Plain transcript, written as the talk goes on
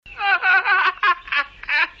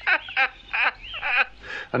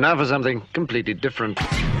And now for something completely different.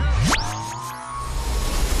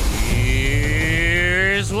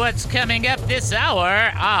 Here's what's coming up this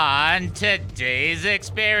hour on today's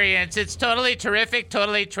experience. It's totally terrific,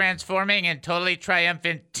 totally transforming, and totally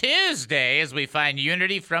triumphant Tuesday as we find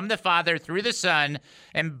unity from the Father through the Son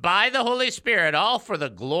and by the Holy Spirit, all for the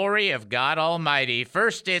glory of God Almighty.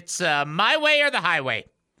 First, it's my way or the highway,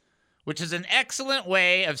 which is an excellent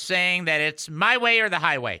way of saying that it's my way or the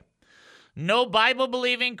highway. No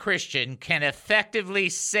Bible-believing Christian can effectively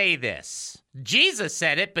say this. Jesus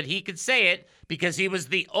said it, but he could say it because he was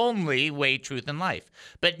the only way, truth, and life.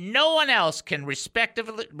 But no one else can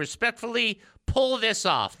respectfully pull this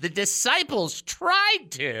off. The disciples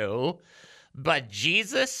tried to, but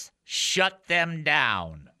Jesus shut them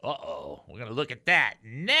down. Uh-oh, we're going to look at that.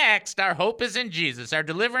 Next, our hope is in Jesus. Our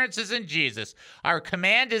deliverance is in Jesus. Our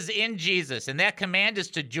command is in Jesus, and that command is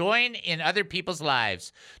to join in other people's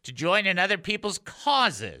lives, to join in other people's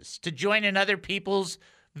causes, to join in other people's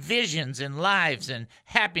visions and lives and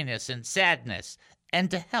happiness and sadness, and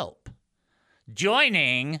to help.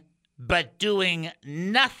 Joining but doing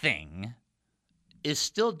nothing is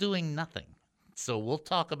still doing nothing. So we'll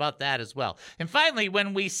talk about that as well. And finally,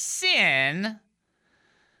 when we sin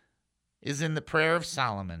is in the prayer of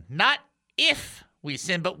Solomon. Not if we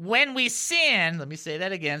sin, but when we sin. Let me say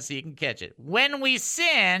that again so you can catch it. When we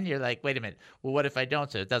sin, you're like, wait a minute. Well, what if I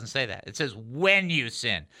don't sin? It doesn't say that. It says when you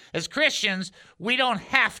sin. As Christians, we don't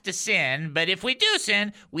have to sin, but if we do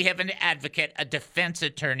sin, we have an advocate, a defense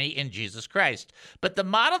attorney in Jesus Christ. But the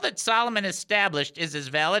model that Solomon established is as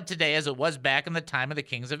valid today as it was back in the time of the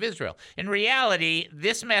kings of Israel. In reality,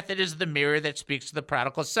 this method is the mirror that speaks to the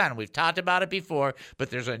prodigal son. We've talked about it before,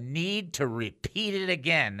 but there's a need to repeat it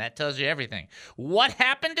again. That tells you everything. What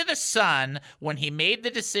happened to the son when he made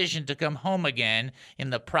the decision to come home again in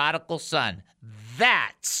the prodigal son?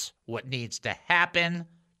 That's what needs to happen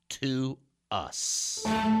to us.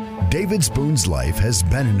 David Spoon's life has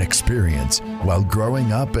been an experience. While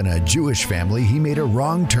growing up in a Jewish family, he made a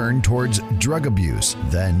wrong turn towards drug abuse.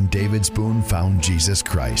 Then David Spoon found Jesus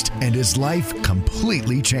Christ, and his life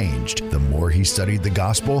completely changed. The more he studied the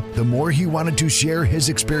gospel, the more he wanted to share his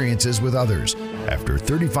experiences with others. After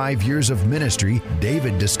 35 years of ministry,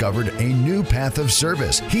 David discovered a new path of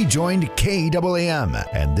service. He joined KAAM,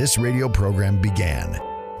 and this radio program began.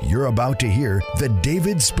 You're about to hear the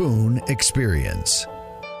David Spoon Experience.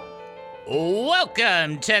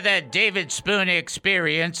 Welcome to the David Spoon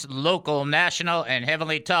Experience, local, national, and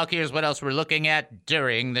heavenly talk. Here's what else we're looking at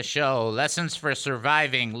during the show. Lessons for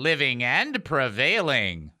surviving, living, and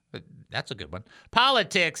prevailing. That's a good one.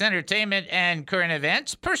 Politics, entertainment, and current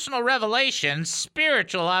events, personal revelations,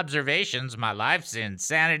 spiritual observations, my life's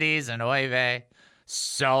insanities, and oy vey.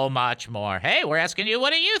 So much more. Hey, we're asking you,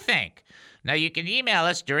 what do you think? Now, you can email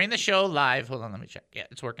us during the show live. Hold on, let me check. Yeah,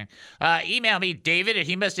 it's working. Email me,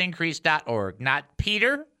 david@hemustincrease.org. Not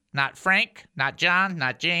Peter, not Frank, not John,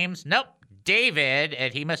 not James. Nope,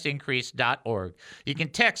 david@hemustincrease.org. You can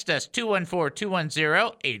text us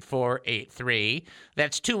 214-210-8483.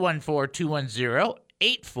 That's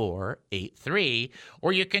 214-210-8483.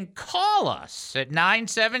 Or you can call us at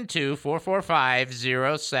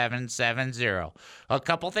 972-445-0770. A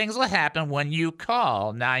couple things will happen when you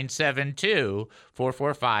call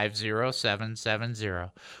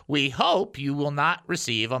 972-445-0770. We hope you will not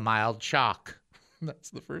receive a mild shock. That's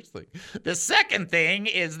the first thing. The second thing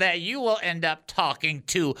is that you will end up talking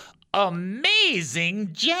to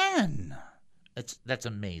amazing Jen. That's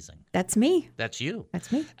amazing. That's me. That's you. That's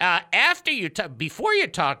me. After you before you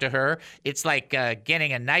talk to her, it's like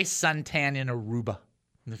getting a nice suntan in Aruba.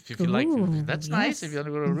 If you like, that's yes. nice. If you want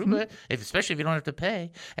to go to Aruba, especially if you don't have to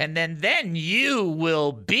pay, and then you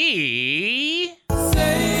will be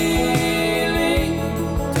Sailing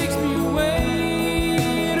takes me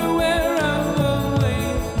away to where I'm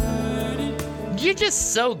going. You're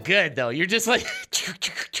just so good, though. You're just like,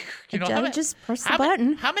 you know, Just press the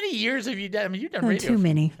button. How many years have you done? I mean, you've done radio. Too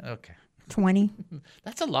many. Okay. 20.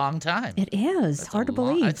 That's a long time. It is. That's hard to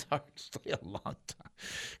believe. It's hard to say a long time.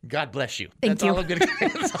 God bless you. Thank you.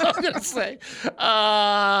 That's all I'm going to say.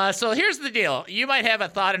 So here's the deal. You might have a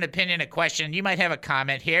thought, an opinion, a question. You might have a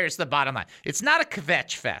comment. Here's the bottom line. It's not a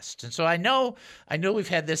kvetch fest. And so I know we've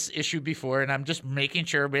had this issue before, and I'm just making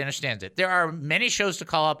sure everybody understands it. There are many shows to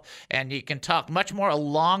call up, and you can talk much more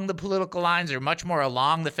along the political lines or much more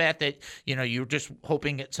along the fact that, you know, you're just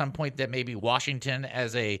hoping at some point that maybe Washington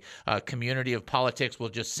as a community of politics will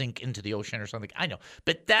just sink into the ocean or something. I know.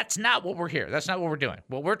 But that's not what we're here. That's not what we're doing.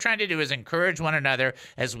 What we're trying to do is encourage one another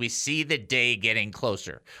as we see the day getting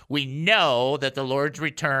closer. We know that the Lord's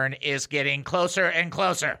return is getting closer and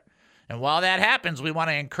closer. And while that happens, we want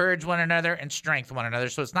to encourage one another and strengthen one another.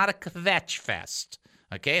 So it's not a kvetch fest.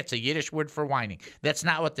 Okay, it's a Yiddish word for whining. That's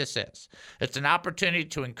not what this is. It's an opportunity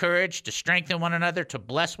to encourage, to strengthen one another, to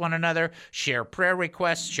bless one another, share prayer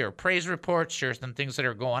requests, share praise reports, share some things that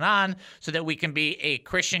are going on so that we can be a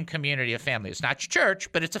Christian community of family. It's not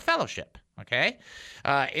church, but it's a fellowship. Okay?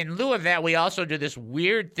 In lieu of that, we also do this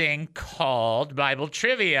weird thing called Bible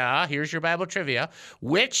trivia. Here's your Bible trivia.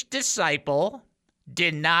 Which disciple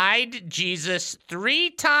denied Jesus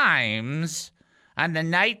 3 times on the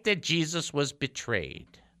night that Jesus was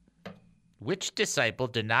betrayed? Which disciple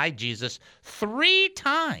denied Jesus 3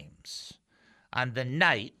 times on the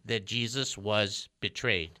night that Jesus was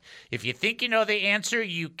betrayed? If you think you know the answer,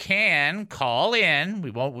 you can call in.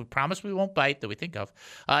 We promise we won't bite that we think of.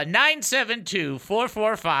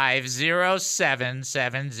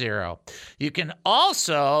 972-445-0770. You can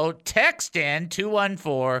also text in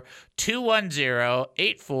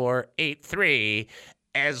 214-210-8483.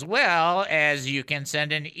 As well as you can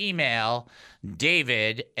send an email,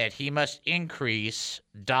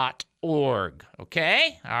 david@hemustincrease.org.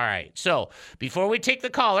 Okay? All right. So before we take the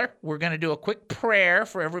caller, we're going to do a quick prayer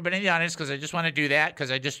for everybody in the audience because I just want to do that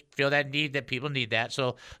because I just feel that people need that.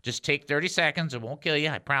 So just take 30 seconds. It won't kill you.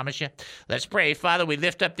 I promise you. Let's pray. Father, we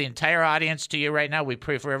lift up the entire audience to you right now. We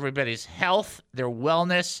pray for everybody's health, their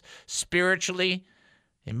wellness, spiritually,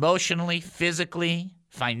 emotionally, physically,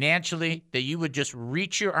 financially, that you would just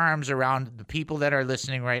reach your arms around the people that are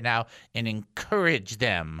listening right now and encourage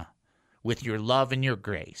them with your love and your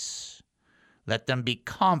grace. Let them be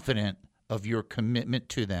confident of your commitment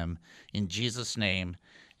to them. In Jesus' name,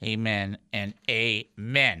 amen and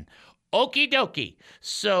amen. Okie dokie.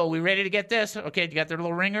 So we ready to get this? Okay, you got their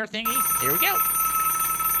little ringer thingy? Here we go.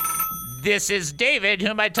 This is David. Who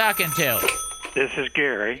am I talking to? This is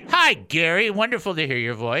Gary. Hi, Gary. Wonderful to hear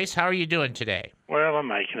your voice. How are you doing today? Well, I'm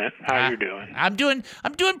making it. How you doing? I'm doing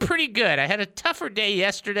pretty good. I had a tougher day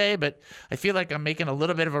yesterday, but I feel like I'm making a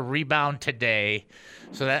little bit of a rebound today.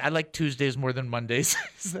 So that I like Tuesdays more than Mondays.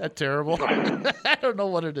 Is that terrible? I don't know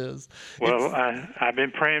what it is. Well, I've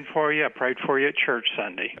been praying for you. I prayed for you at church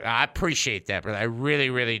Sunday. I appreciate that, brother. I really,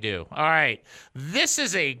 really do. All right. This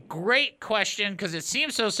is a great question because it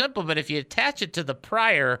seems so simple, but if you attach it to the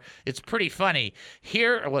prior, it's pretty funny.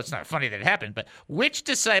 Well, it's not funny that it happened, but which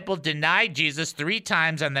disciple denied Jesus 3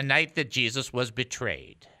 times on the night that Jesus was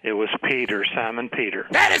betrayed? It was Peter, Simon Peter.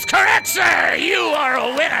 That is correct, sir. You are a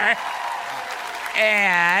winner.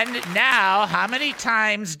 And now, how many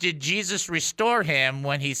times did Jesus restore him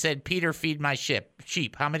when he said, Peter, feed my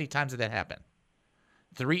sheep? How many times did that happen?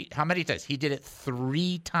 3. How many times? He did it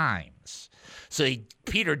 3 times. So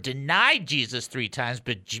Peter denied Jesus 3 times,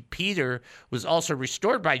 but Peter was also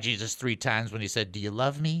restored by Jesus 3 times when he said, do you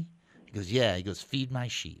love me? He goes, yeah. He goes, feed my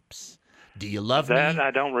sheeps. Do you love me? That I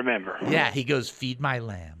don't remember. Yeah, he goes, feed my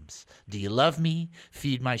lambs. Do you love me?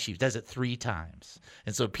 Feed my sheep. Does it 3 times.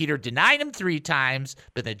 And so Peter denied him 3 times,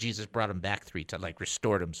 but then Jesus brought him back 3 times, like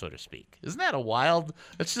restored him, so to speak. Isn't that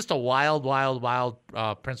it's just a wild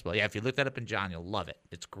principle. Yeah, if you look that up in John, you'll love it.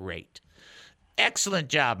 It's great. Excellent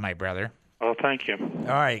job, my brother. Well, thank you.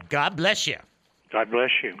 All right, God bless you. God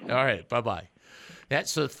bless you. All right, bye-bye.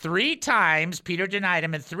 So 3 times Peter denied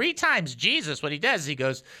him, and 3 times Jesus, what he does, he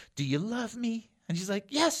goes, do you love me? And he's like,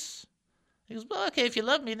 yes. He goes, well, okay, if you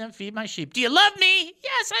love me, then feed my sheep. Do you love me?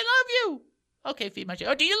 Yes, I love you. Okay, feed my sheep.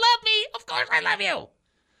 Oh, do you love me? Of course I love you.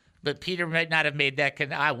 But Peter might not have made that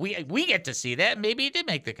connection. We get to see that. Maybe he did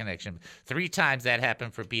make the connection. 3 times that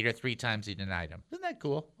happened for Peter. 3 times he denied him. Isn't that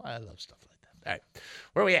cool? I love stuff like that. All right.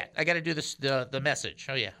 Where are we at? I got to do this the message.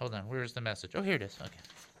 Oh, yeah. Hold on. Where's the message? Oh, here it is. Okay.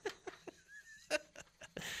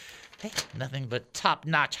 Hey, nothing but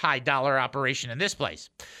top-notch, high-dollar operation in this place.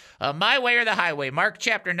 My way or the highway. Mark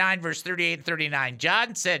chapter 9, verse 38 and 39.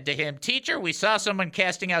 John said to him, Teacher, we saw someone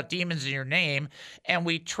casting out demons in your name, and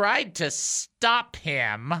we tried to stop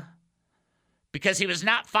him because he was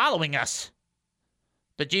not following us.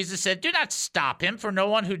 But Jesus said, Do not stop him, for no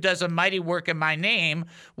one who does a mighty work in my name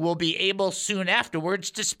will be able soon afterwards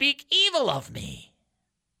to speak evil of me.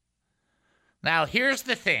 Now, here's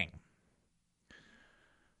the thing.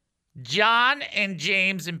 John and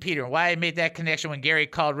James and Peter. Why I made that connection when Gary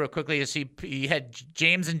called real quickly is he had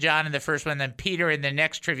James and John in the first one, then Peter in the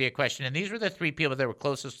next trivia question. And these were the 3 people that were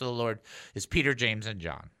closest to the Lord, is Peter, James, and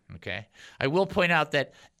John. Okay. I will point out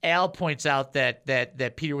that Al points out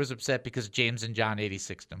that Peter was upset because James and John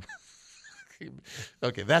 86'd him.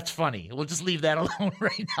 Okay, that's funny. We'll just leave that alone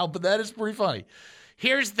right now, but that is pretty funny.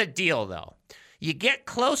 Here's the deal, though. You get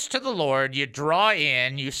close to the Lord, you draw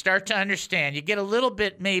in, you start to understand, you get a little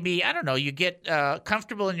bit maybe, I don't know, you get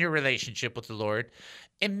comfortable in your relationship with the Lord,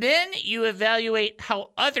 And then you evaluate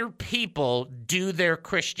how other people do their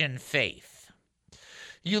Christian faith.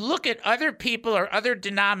 You look at other people or other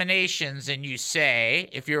denominations and you say,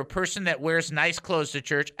 if you're a person that wears nice clothes to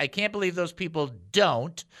church, I can't believe those people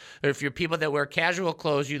don't. Or if you're people that wear casual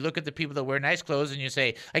clothes, you look at the people that wear nice clothes and you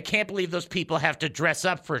say, I can't believe those people have to dress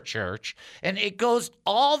up for church. And it goes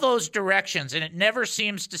all those directions, and it never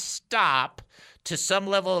seems to stop to some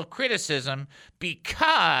level of criticism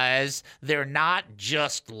because they're not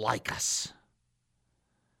just like us.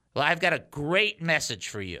 Well, I've got a great message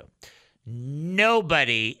for you.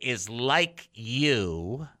 Nobody is like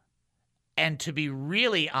you, and to be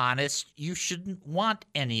really honest, you shouldn't want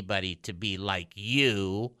anybody to be like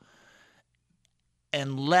you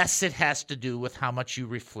unless it has to do with how much you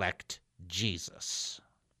reflect Jesus.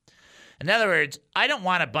 In other words, I don't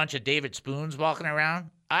want a bunch of David Spoons walking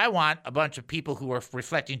around. I want a bunch of people who are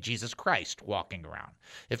reflecting Jesus Christ walking around.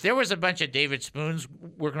 If there was a bunch of David Spoons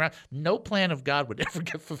working around, no plan of God would ever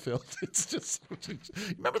get fulfilled. It's just,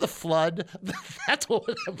 remember the flood? That's what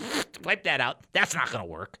would wipe that out. That's not going to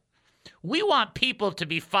work. We want people to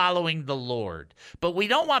be following the Lord, but we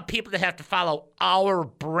don't want people to have to follow our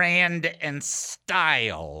brand and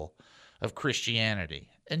style of Christianity.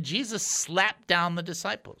 And Jesus slapped down the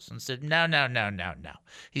disciples and said, no.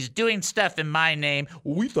 He's doing stuff in my name.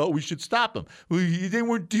 Well, we thought we should stop him.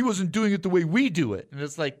 He wasn't doing it the way we do it. And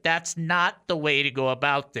it's like, that's not the way to go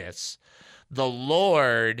about this. The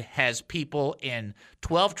Lord has people in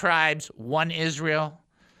 12 tribes, one Israel,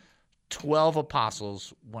 12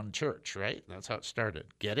 apostles, one church, right? That's how it started.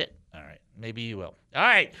 Get it? All right. Maybe you will. All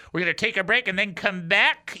right. We're going to take a break and then come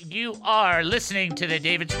back. You are listening to the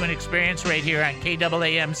David Spoon Experience right here on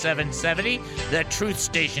KAAM 770, the truth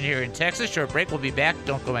station here in Texas. Short break. We'll be back.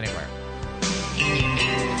 Don't go anywhere.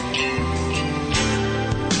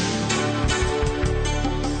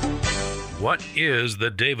 What is the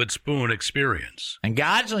David Spoon Experience? And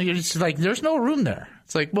God's like, there's no room there.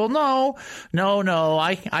 It's like, well, no.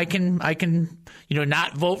 I can,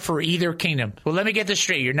 not vote for either kingdom. Well, let me get this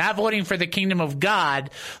straight. You're not voting for the kingdom of God.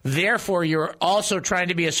 Therefore, you're also trying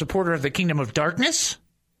to be a supporter of the kingdom of darkness?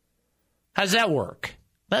 How does that work?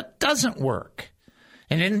 That doesn't work.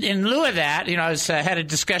 And in lieu of that, I had a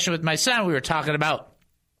discussion with my son. We were talking about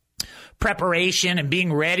preparation and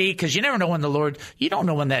being ready, because you never know when you don't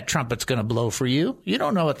know when that trumpet's going to blow for you. You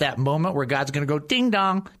don't know at that moment where God's going to go, ding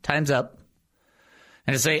dong, time's up.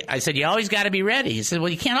 And I said, you always got to be ready. He said,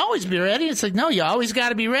 well, you can't always be ready. It's like, no, you always got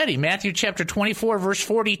to be ready. Matthew chapter 24, verse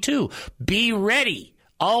 42. Be ready.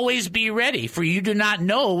 Always be ready, for you do not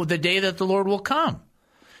know the day that the Lord will come.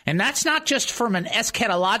 And that's not just from an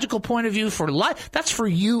eschatological point of view for life. That's for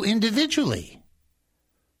you individually.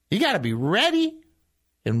 You got to be ready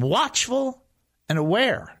and watchful and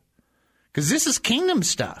aware, because this is kingdom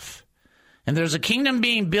stuff. And there's a kingdom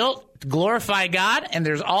being built to glorify God, and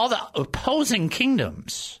there's all the opposing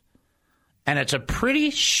kingdoms. And it's a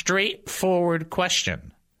pretty straightforward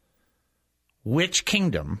question. Which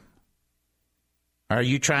kingdom are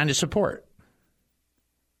you trying to support?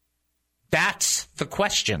 That's the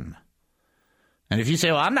question. And if you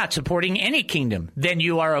say, well, I'm not supporting any kingdom, then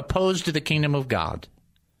you are opposed to the kingdom of God.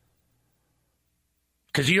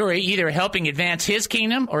 Because you're either helping advance his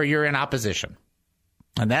kingdom or you're in opposition.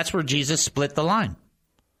 And that's where Jesus split the line.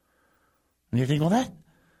 And you think, well,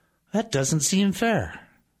 that doesn't seem fair.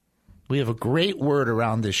 We have a great word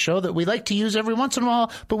around this show that we like to use every once in a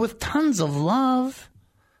while, but with tons of love.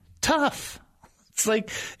 Tough. It's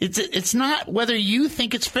like, it's not whether you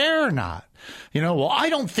think it's fair or not. Well, I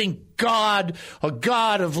don't think God, a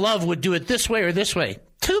God of love, would do it this way or this way.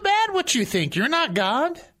 Too bad what you think. You're not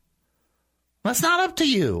God. That's not up to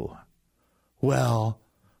you. Well,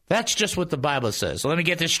 that's just what the Bible says. So let me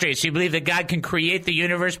get this straight. So you believe that God can create the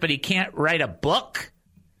universe, but he can't write a book?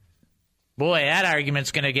 Boy, that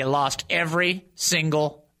argument's going to get lost every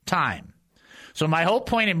single time. So my whole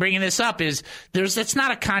point in bringing this up is it's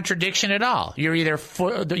not a contradiction at all. You're either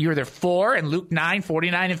for in Luke 9,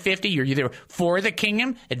 49 and 50. You're either for the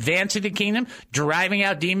kingdom, advancing the kingdom, driving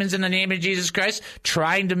out demons in the name of Jesus Christ,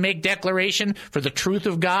 trying to make declaration for the truth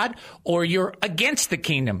of God, or you're against the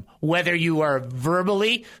kingdom, whether you are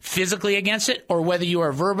verbally, physically against it, or whether you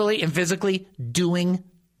are verbally and physically doing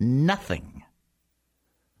nothing.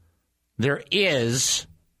 There is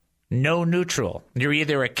no neutral. You're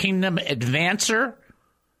either a kingdom advancer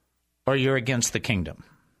or you're against the kingdom.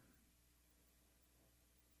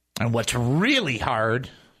 And what's really hard,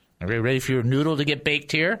 are you ready for your noodle to get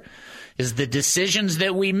baked here, is the decisions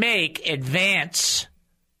that we make advance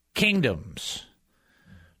kingdoms.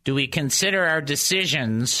 Do we consider our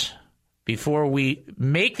decisions, before we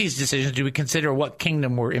make these decisions, do we consider what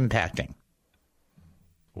kingdom we're impacting?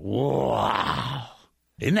 Wow.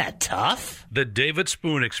 Isn't that tough? The David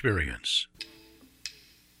Spoon Experience.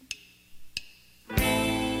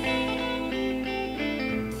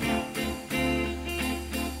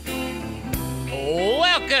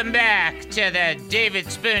 Welcome back to the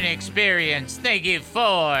David Spoon Experience. Thank you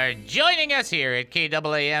for joining us here at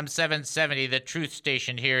KAAM 770, the truth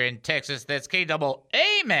station here in Texas. That's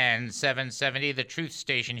KAAM 770, the truth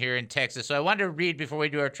station here in Texas. So I wanted to read before we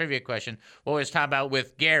do our trivia question what we was talking about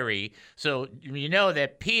with Gary. So you know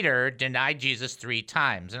that Peter denied Jesus 3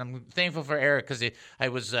 times. And I'm thankful for Eric because I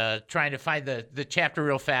was trying to find the chapter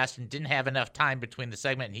real fast and didn't have enough time between the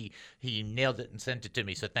segment. And he nailed it and sent it to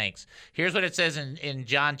me, so thanks. Here's what it says in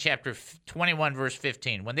John chapter 21, verse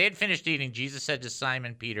 15. When they had finished eating, Jesus said to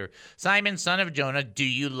Simon Peter, "Simon, son of Jonah, do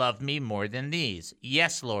you love me more than these?"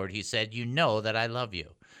 "Yes, Lord," he said, "you know that I love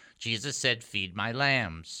you." Jesus said, "Feed my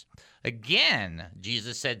lambs." Again,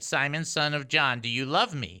 Jesus said, "Simon, son of John, do you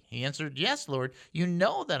love me?" He answered, "Yes, Lord, you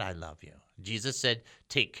know that I love you." Jesus said,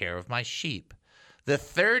 "Take care of my sheep." The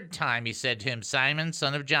third time he said to him, "Simon,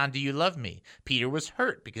 son of John, do you love me?" Peter was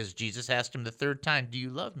hurt because Jesus asked him the third time, "Do you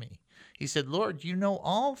love me?" He said, "Lord, you know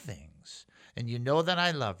all things, and you know that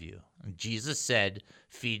I love you." And Jesus said,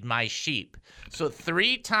 "Feed my sheep." So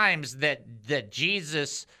 3 times that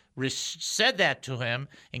Jesus said that to him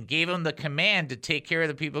and gave him the command to take care of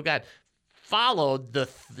the people of God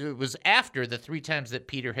it was after the 3 times that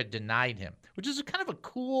Peter had denied him, which is a kind of a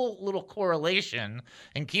cool little correlation.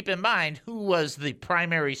 And keep in mind who was the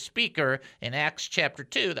primary speaker in Acts chapter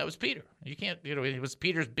 2. That was Peter. It was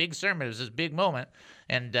Peter's big sermon. It was his big moment.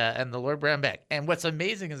 And the Lord brought him back. And what's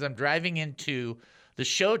amazing is I'm driving into the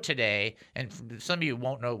show today, and some of you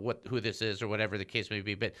won't know who this is or whatever the case may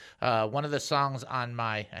be, but one of the songs on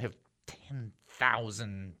I have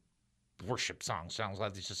 10,000 worship songs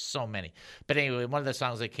like there's just so many. But anyway, one of the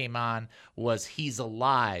songs that came on was "He's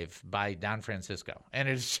Alive" by Don Francisco. And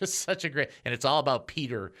it's just such a great, and it's all about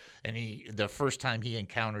Peter and the first time he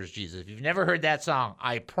encounters Jesus. If you've never heard that song,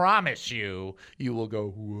 I promise you will go,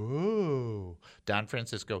 whoa. Don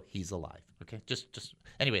Francisco, "He's Alive." Okay, just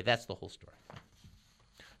anyway, that's the whole story.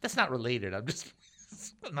 That's not related. It's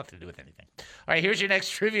got nothing to do with anything. All right, here's your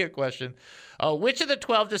next trivia question. Which of the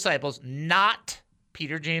 12 disciples, not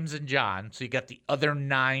Peter, James, and John, so you got the other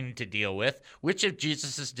 9 to deal with, which of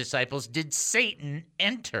Jesus' disciples did Satan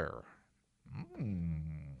enter?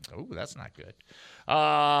 Oh, that's not good.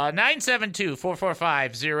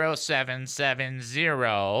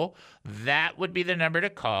 972-445-0770. That would be the number to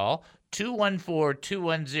call.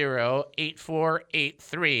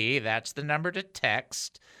 214-210-8483. That's the number to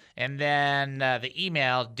text. And then the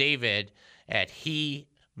email,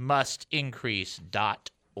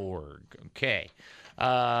 david@hemustincrease.org. Okay.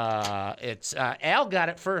 It's Al got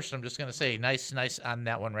it first. I'm just going to say nice on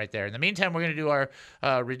that one right there. In the meantime, we're going to do our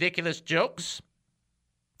ridiculous jokes.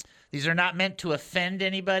 These are not meant to offend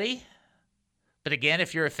anybody. But again,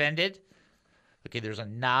 if you're offended, okay, there's a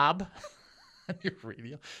knob on your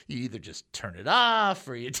radio. You either just turn it off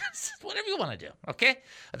or you just whatever you want to do, okay?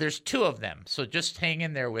 There's 2 of them, so just hang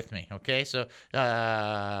in there with me, okay? So,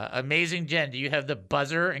 Amazing Jen, do you have the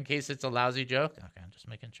buzzer in case it's a lousy joke? Okay, I'm just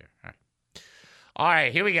making sure. All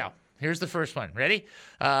right, here we go. Here's the first one. Ready?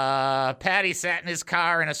 Patty sat in his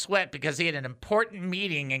car in a sweat because he had an important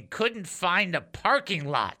meeting and couldn't find a parking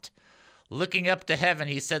lot. Looking up to heaven,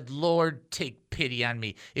 he said, "Lord, take pity on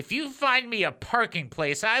me. If you find me a parking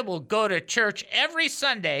place, I will go to church every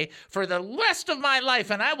Sunday for the rest of my life,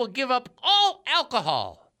 and I will give up all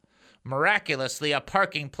alcohol." Miraculously, a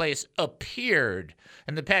parking place appeared,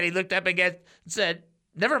 and the Patty looked up again and said,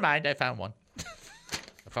 "Never mind, I found one."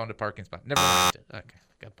 I found a parking spot. Never mind. Okay,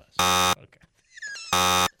 got buzz. Okay.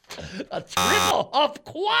 A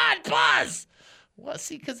quad buzz. Well,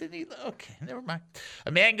 see, because okay, never mind.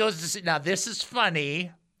 A man goes to see. Now, this is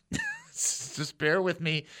funny. Just bear with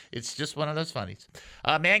me. It's just one of those funnies.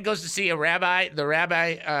 A man goes to see a rabbi. The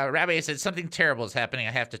rabbi said, "Something terrible is happening.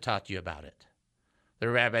 I have to talk to you about it." The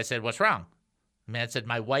rabbi said, "What's wrong?" The man said,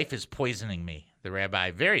 "My wife is poisoning me." The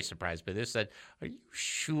rabbi, very surprised by this, said, "Are you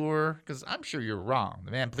sure? Because I'm sure you're wrong."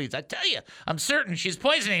 The man pleads, "I tell you, I'm certain she's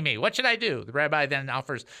poisoning me. What should I do?" The rabbi then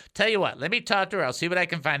offers, "Tell you what, let me talk to her. I'll see what I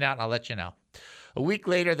can find out, and I'll let you know." A week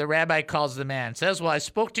later, the rabbi calls the man, says, "Well, I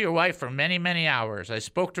spoke to your wife for many, many hours. I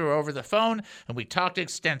spoke to her over the phone, and we talked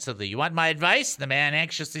extensively. You want my advice?" The man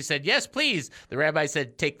anxiously said, "Yes, please." The rabbi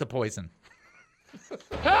said, "Take the poison."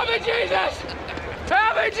 Help me, Jesus!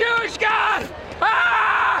 Help me, Jewish God!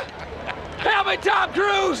 Ah! Help me, Tom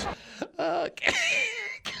Cruise! Okay.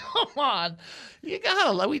 Come on. We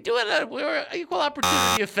do it. We're equal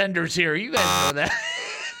opportunity offenders here. You guys know that.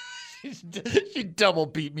 She double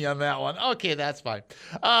beat me on that one. Okay, that's fine.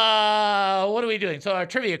 What are we doing? So our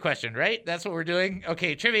trivia question, right? That's what we're doing?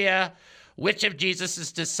 Okay, trivia. Which of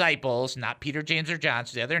Jesus' disciples, not Peter, James, or John,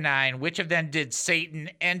 so the other 9, which of them did Satan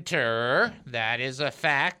enter? That is a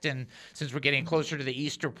fact. And since we're getting closer to the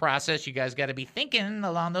Easter process, you guys got to be thinking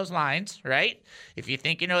along those lines, right? If you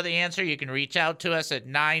think you know the answer, you can reach out to us at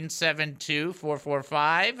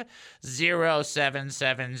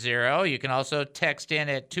 972-445-0770. You can also text in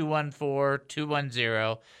at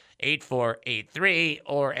 214-210-8483,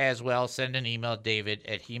 or as well send an email,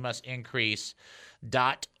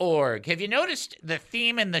 david@hemustincrease.org. Have you noticed the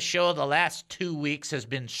theme in the show the last 2 weeks has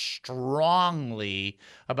been strongly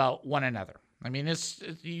about one another? I mean,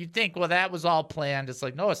 you think, well, that was all planned. It's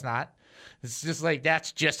like, no, it's not. It's just like,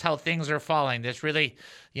 that's just how things are falling. There's really,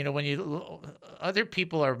 other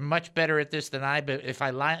people are much better at this than I, but if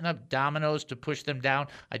I line up dominoes to push them down,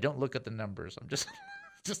 I don't look at the numbers. I'm just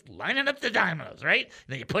lining up the dominoes, right? And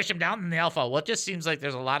then you push them down and they all fall. Well, it just seems like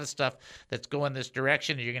there's a lot of stuff that's going this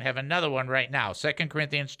direction. And you're going to have another one right now. 2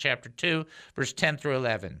 Corinthians chapter 2, verse 10 through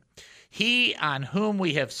 11. He on whom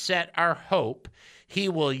we have set our hope, he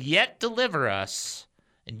will yet deliver us,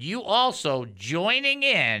 and you also joining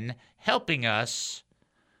in, helping us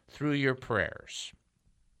through your prayers.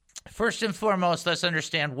 First and foremost, let's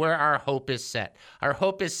understand where our hope is set. Our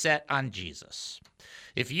hope is set on Jesus.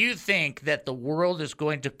 If you think that the world is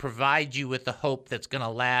going to provide you with a hope that's going to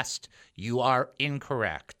last, you are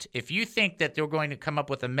incorrect. If you think that they're going to come up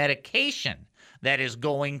with a medication that is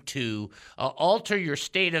going to alter your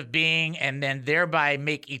state of being and then thereby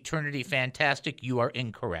make eternity fantastic, you are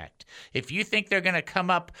incorrect. If you think they're going to come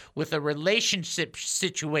up with a relationship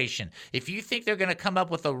situation, if you think they're going to come up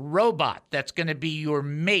with a robot that's going to be your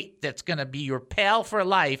mate, that's going to be your pal for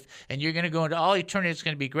life, and you're going to go into all eternity, it's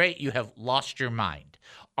going to be great, you have lost your mind.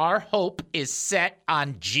 Our hope is set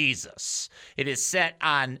on Jesus. It is set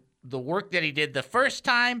on the work that he did the first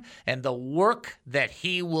time and the work that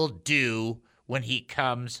he will do when he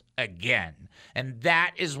comes again. And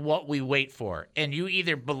that is what we wait for. And you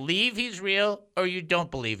either believe he's real or you don't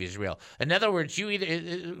believe he's real. In other words,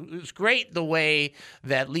 it's great the way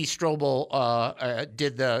that Lee Strobel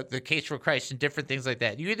did the case for Christ and different things like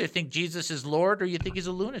that. You either think Jesus is Lord or you think he's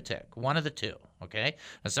a lunatic. One of the two, okay?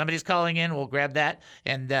 Now somebody's calling in, we'll grab that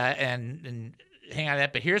and hang on to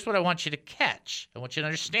that. But here's what I want you to catch. I want you to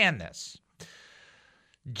understand this.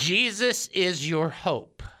 Jesus is your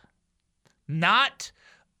hope. Not,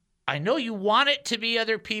 I know you want it to be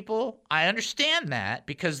other people. I understand that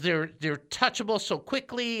because they're touchable so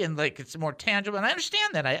quickly and like it's more tangible. And I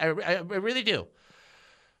understand that. I really do.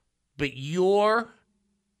 But your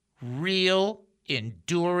real,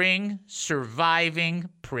 enduring, surviving,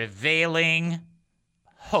 prevailing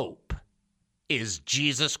hope is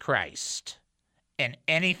Jesus Christ. And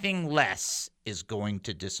anything less is going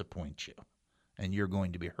to disappoint you. And you're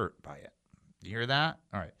going to be hurt by it. You hear that?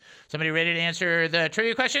 All right. Somebody ready to answer the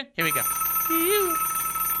trivia question? Here we go.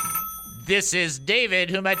 This is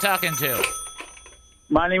David. Who am I talking to?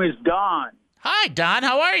 My name is Don. Hi, Don.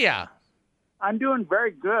 How are you? I'm doing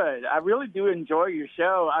very good. I really do enjoy your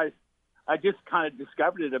show. I just kind of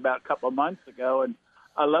discovered it about a couple of months ago, and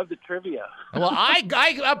I love the trivia. Well,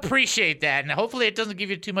 I appreciate that, and hopefully it doesn't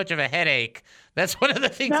give you too much of a headache. That's one of the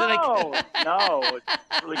things that No,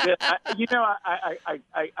 it's really good. I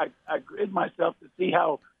grid myself to see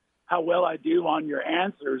how well I do on your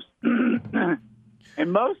answers.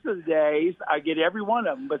 And most of the days, I get every one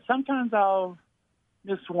of them, but sometimes I'll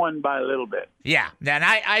miss one by a little bit. Yeah, and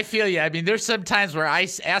I feel you. I mean, there's some times where I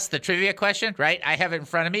ask the trivia question, right? I have it in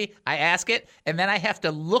front of me. I ask it, and then I have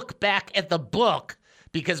to look back at the book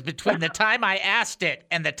because between the time I asked it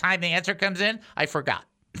and the time the answer comes in, I forgot.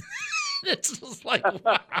 It's just like,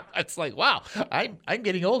 wow. It's like, wow, I'm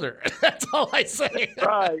getting older. That's all I say.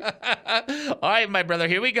 Right. All right, my brother,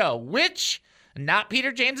 here we go. Which, not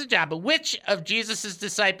Peter, James, and John, but which of Jesus'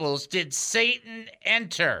 disciples did Satan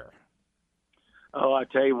enter? Oh, I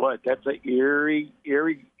tell you what, that's an eerie.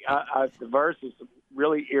 The verse is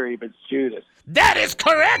really eerie, but it's Judas. That is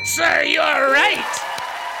correct, sir. You are right.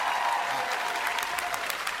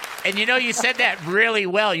 And you said that really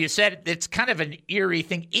well. You said it's kind of an eerie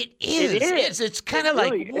thing. It is. It's kind of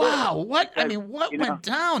like, really wow, what? I mean, what went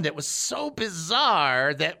down? That was so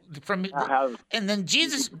bizarre that and then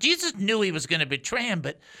Jesus knew he was going to betray him,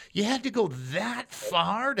 but you had to go that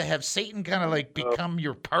far to have Satan kind of like become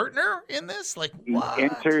your partner in this? Like, what? He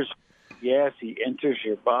enters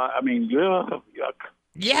your body. I mean, yuck.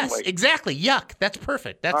 Yes, exactly. Yuck. That's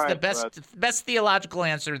perfect. That's the best theological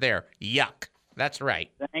answer there. Yuck. That's right.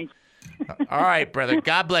 Thanks. All right, brother.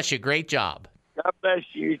 God bless you. Great job. God bless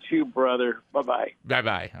you too, brother. Bye-bye.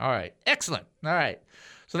 Bye-bye. All right. Excellent. All right.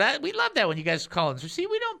 So that we love that when you guys call in. So see,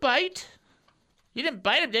 we don't bite. You didn't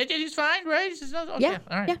bite him, did you? He's fine, right? He says, okay. Yeah.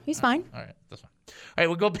 All right. Yeah, he's fine. All right. That's fine. All right,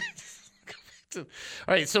 we'll go back. All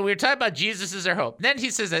right, so we were talking about Jesus is our hope. Then he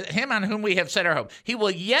says that him on whom we have set our hope. He will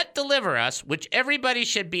yet deliver us, which everybody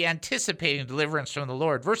should be anticipating deliverance from the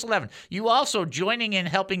Lord. Verse 11, you also joining in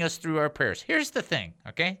helping us through our prayers. Here's the thing,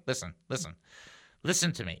 okay?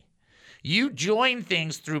 Listen to me. You join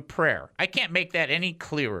things through prayer. I can't make that any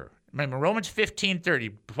clearer. Remember, Romans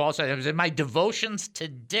 15:30, Paul said, it was in my devotions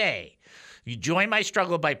today. You join my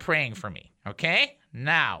struggle by praying for me, okay?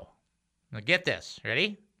 Now get this.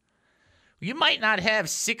 Ready? You might not have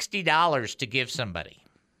 $60 to give somebody,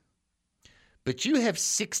 but you have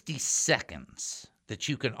 60 seconds that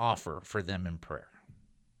you can offer for them in prayer.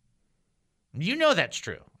 You know that's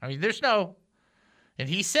true. I mean, there's no... And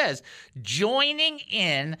he says, joining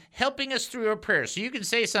in, helping us through our prayers. So you can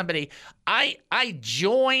say to somebody, I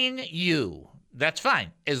join you. That's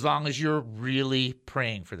fine, as long as you're really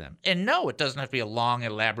praying for them. And no, it doesn't have to be a long,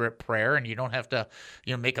 elaborate prayer, and you don't have to,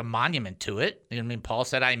 make a monument to it. I mean, Paul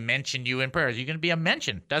said, I mentioned you in prayers. You're going to be a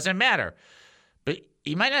mention. Doesn't matter. But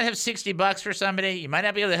you might not have $60 for somebody. You might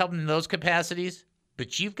not be able to help them in those capacities,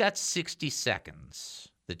 but you've got 60 seconds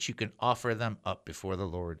that you can offer them up before the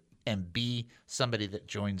Lord and be somebody that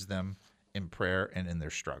joins them in prayer and in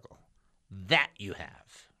their struggle. That you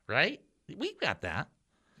have, right? We've got that.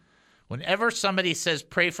 Whenever somebody says,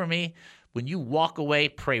 pray for me, when you walk away,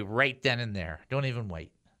 pray right then and there. Don't even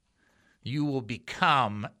wait. You will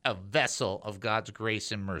become a vessel of God's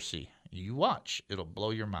grace and mercy. You watch. It'll blow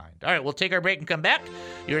your mind. All right, we'll take our break and come back.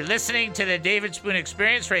 You're listening to the David Spoon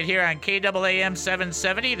Experience right here on KAAM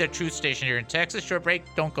 770, the truth station here in Texas. Short break.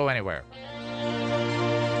 Don't go anywhere.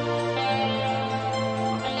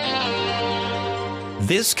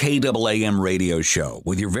 This KAAM radio show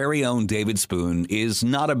with your very own David Spoon is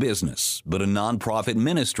not a business, but a nonprofit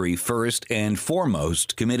ministry first and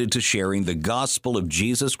foremost committed to sharing the gospel of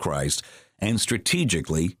Jesus Christ and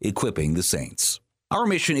strategically equipping the saints. Our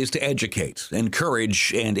mission is to educate,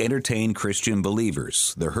 encourage, and entertain Christian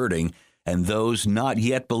believers, the hurting, and those not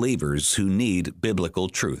yet believers who need biblical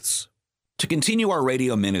truths. To continue our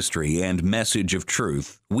radio ministry and message of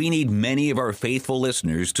truth, we need many of our faithful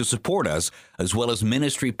listeners to support us, as well as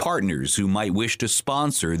ministry partners who might wish to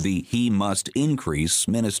sponsor the He Must Increase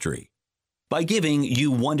ministry. By giving, you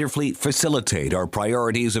wonderfully facilitate our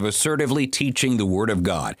priorities of assertively teaching the Word of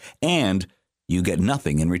God, and you get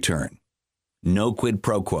nothing in return. No quid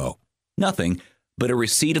pro quo. Nothing but a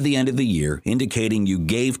receipt at the end of the year indicating you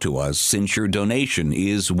gave to us, since your donation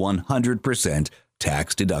is 100%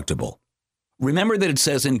 tax deductible. Remember that it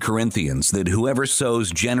says in Corinthians that whoever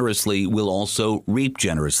sows generously will also reap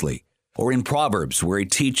generously. Or in Proverbs, where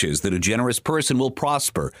it teaches that a generous person will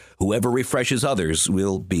prosper. Whoever refreshes others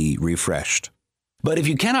will be refreshed. But if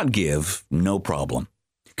you cannot give, no problem.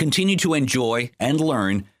 Continue to enjoy and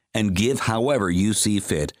learn and give however you see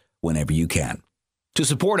fit whenever you can. To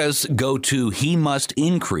support us, go to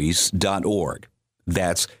hemustincrease.org.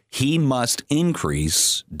 That's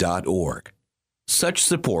hemustincrease.org. Such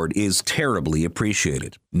support is terribly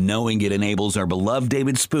appreciated, knowing it enables our beloved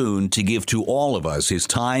David Spoon to give to all of us his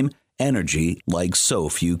time, energy, like so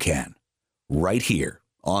few can. Right here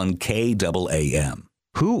on KAAM.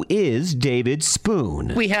 Who is David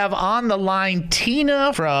Spoon? We have on the line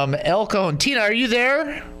Tina from Elko. Tina, are you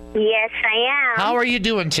there? Yes, I am. How are you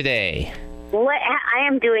doing today? I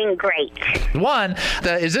am doing great.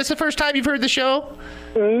 Is this the first time you've heard the show?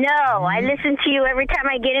 No, I listen to you every time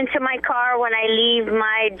I get into my car when I leave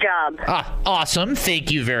my job. Awesome.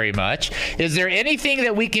 Thank you very much. Is there anything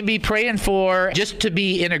that we can be praying for, just to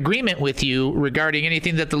be in agreement with you regarding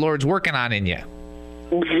anything that the Lord's working on in you?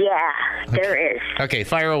 Yeah, there is. Okay,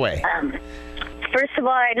 fire away. First of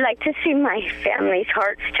all, I'd like to see my family's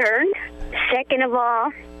hearts turned. Second of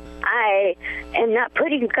all, I am not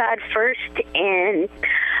putting God first, and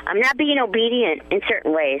I'm not being obedient in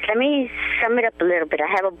certain ways. Let me sum it up a little bit. I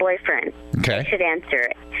have a boyfriend. Okay. I should answer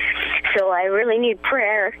it. So I really need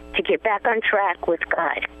prayer to get back on track with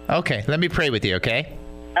God. Okay, let me pray with you, okay?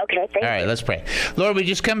 Okay, thank you. All right, let's pray. Lord, we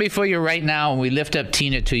just come before you right now, and we lift up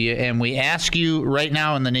Tina to you, and we ask you right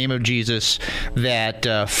now in the name of Jesus that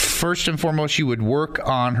first and foremost you would work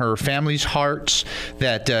on her family's hearts,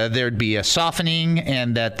 that there'd be a softening,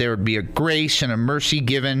 and that there would be a grace and a mercy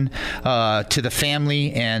given to the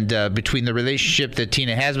family and between the relationship that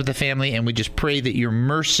Tina has with the family, and we just pray that your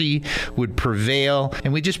mercy would prevail,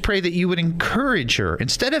 and we just pray that you would encourage her.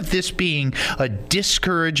 Instead of this being a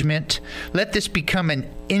discouragement, let this become an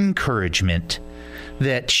encouragement,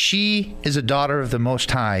 that she is a daughter of the Most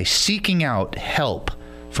High, seeking out help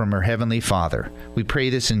from her Heavenly Father. We pray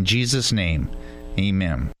this in Jesus' name.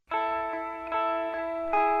 Amen.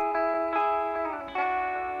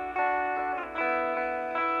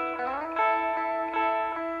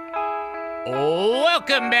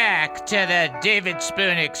 Welcome back to the David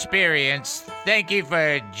Spoon Experience. Thank you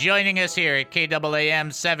for joining us here at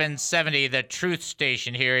KAAM 770, the Truth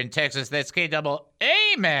Station here in Texas. That's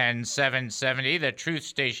KAAM 770, the Truth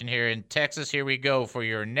Station here in Texas. Here we go for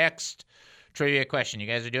your next trivia question. You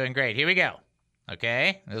guys are doing great. Here we go.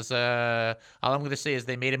 Okay? This, all I'm going to say is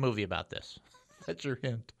they made a movie about this. That's your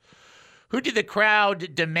hint. Who did the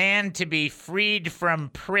crowd demand to be freed from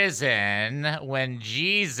prison when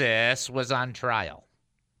Jesus was on trial?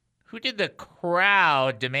 Who did the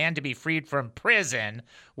crowd demand to be freed from prison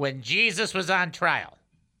when Jesus was on trial?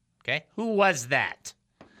 Okay, who was that?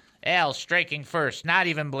 Al striking first, not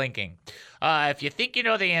even blinking. If you think you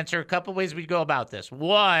know the answer, a couple ways we go about this.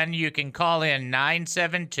 One, you can call in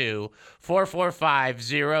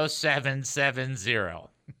 972-445-0770.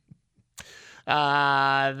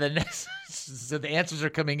 The next... So the answers are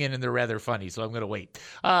coming in and they're rather funny, so I'm going to wait.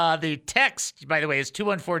 The text, by the way, is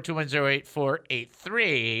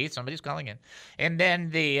 214-210-8483. Somebody's calling in. And then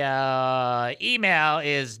the email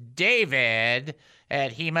is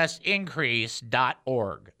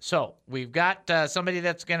david@hemustincrease.org. So we've got somebody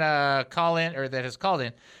that's going to call in, or that has called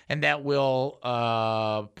in, and that will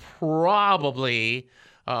probably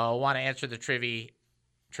want to answer the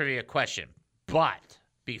trivia question. But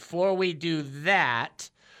before we do that...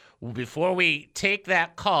 Before we take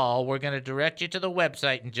that call, we're going to direct you to the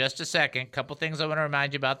website in just a second. A couple things I want to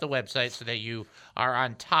remind you about the website so that you are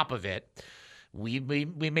on top of it. We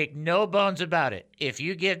make no bones about it. If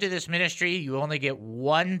you give to this ministry, you only get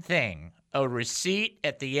one thing, a receipt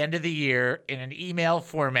at the end of the year in an email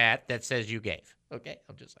format that says you gave. Okay?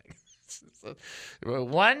 I'm just saying.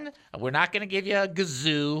 One, we're not going to give you a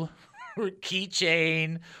gazoo or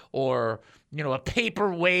keychain or... a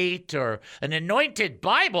paperweight or an anointed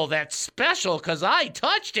Bible that's special because I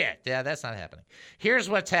touched it. Yeah, that's not happening. Here's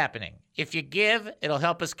what's happening. If you give, it'll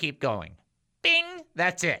help us keep going. Bing!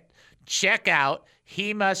 That's it. Check out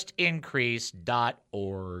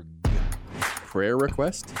hemustincrease.org. Prayer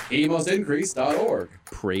request? hemustincrease.org.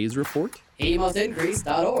 Praise report?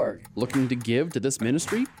 hemustincrease.org. Looking to give to this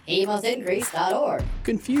ministry? hemustincrease.org.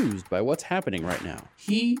 Confused by what's happening right now?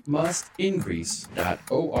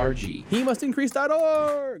 hemustincrease.org.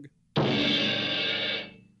 hemustincrease.org.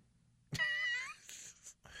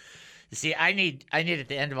 You see, I need at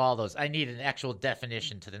the end of all those, I need an actual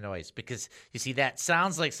definition to the noise because, you see, that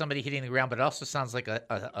sounds like somebody hitting the ground, but it also sounds like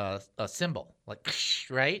a cymbal, like,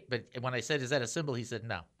 right? But when I said, is that a cymbal, he said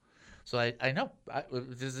no. So I know.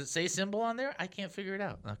 Does it say cymbal on there? I can't figure it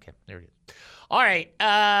out. Okay, there it is. All right,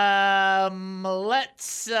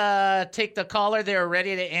 let's take the caller. They're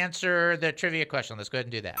ready to answer the trivia question. Let's go ahead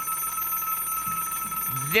and do that.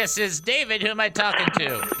 This is David. Who am I talking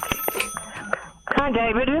to? Hi,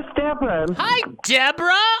 David. It's Deborah. Hi,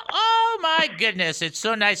 Deborah. Oh, my goodness. It's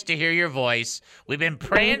so nice to hear your voice. We've been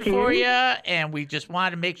praying for you, and we just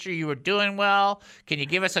wanted to make sure you were doing well. Can you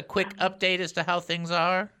give us a quick update as to how things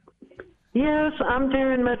are? Yes, I'm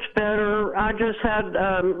doing much better. I just had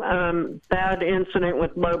bad incident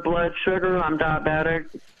with low blood sugar. I'm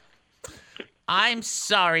diabetic. I'm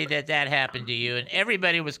sorry that happened to you, and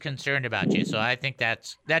everybody was concerned about you. So I think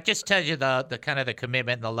that just tells you the kind of the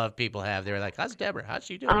commitment and the love people have. They're like, how's Deborah? How's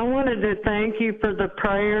she doing? I wanted to thank you for the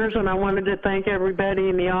prayers, and I wanted to thank everybody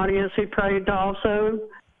in the audience who prayed also.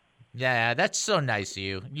 Yeah, that's so nice of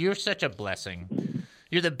you. You're such a blessing.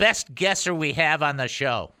 You're the best guesser we have on the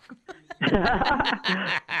show.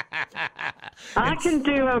 I can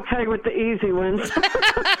do okay with the easy ones.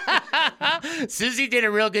 Susie did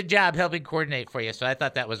a real good job helping coordinate for you, so I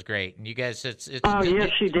thought that was great. And you guys, yes,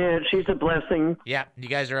 she did. She's a blessing. Yeah, you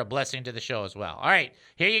guys are a blessing to the show as well. All right,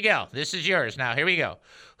 here you go. This is yours. Now, here we go.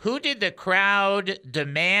 Who did the crowd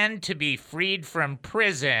demand to be freed from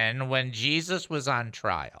prison when Jesus was on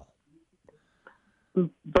trial?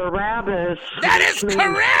 Barabbas. That is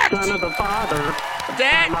correct! Son of the Father.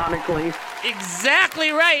 Ironically.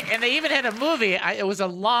 Exactly right. And they even had a movie. It was a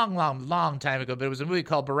long time ago, but it was a movie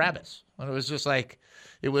called Barabbas. And it was just like,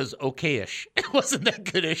 it was okay-ish. It wasn't that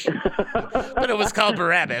good-ish. But it was called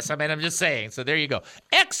Barabbas. I mean, I'm just saying. So there you go.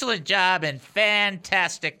 Excellent job and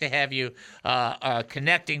fantastic to have you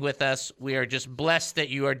connecting with us. We are just blessed that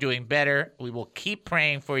you are doing better. We will keep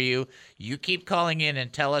praying for you. You keep calling in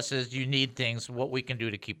and tell us as you need things what we can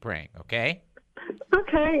do to keep praying, okay?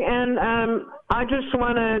 Okay, and I just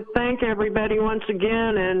want to thank everybody once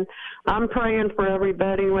again, and I'm praying for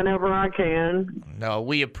everybody whenever I can. No,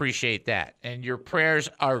 we appreciate that. And your prayers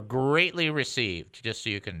are greatly received, just so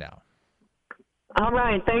you can know. All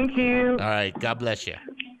right, thank you. All right, God bless you.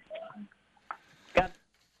 All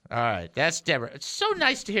right, that's Deborah. It's so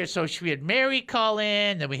nice to hear. So we had Mary call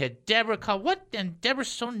in, then we had Deborah call. And Deborah's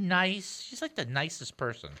so nice. She's like the nicest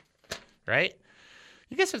person, right?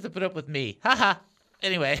 You guys have to put up with me. Ha ha.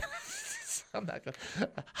 Anyway, I'm not going to.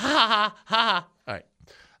 Ha ha ha. All right.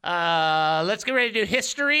 Let's get ready to do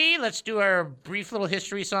history. Let's do our brief little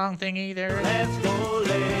history song thingy there. Let's go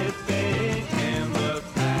living in the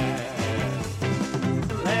past.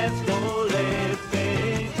 Let's go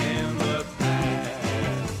living in the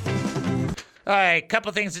past. All right,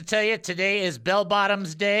 couple things to tell you. Today is Bell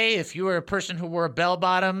Bottoms Day. If you were a person who wore bell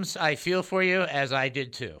bottoms, I feel for you, as I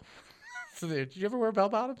did too. So, did you ever wear bell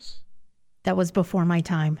bottoms? That was before my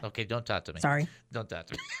time. Okay, don't talk to me. Sorry. Don't talk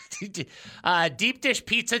to me. Deep Dish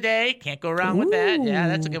Pizza Day. Can't go wrong with that. Yeah,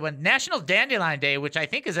 that's a good one. National Dandelion Day, which I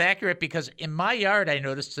think is accurate because in my yard I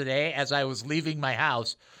noticed today as I was leaving my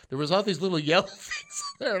house, there was all these little yellow things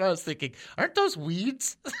there, and I was thinking, aren't those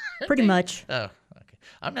weeds? Pretty much. Oh, okay.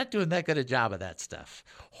 I'm not doing that good a job of that stuff.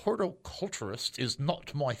 Horticulturist is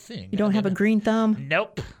not my thing. You don't have a green thumb?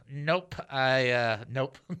 Nope. Nope.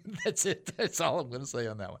 Nope. That's it. That's all I'm going to say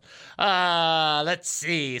on that one. Let's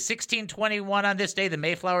see. 1621 on this day, the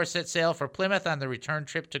Mayflower set sail for Plymouth on the return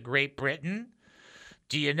trip to Great Britain.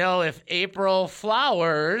 Do you know if April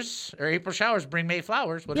showers bring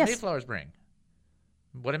Mayflowers? What do Mayflowers bring?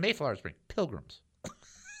 What do Mayflowers bring? Pilgrims.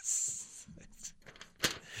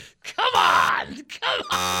 Come on! Come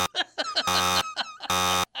on!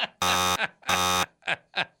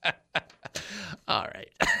 All right.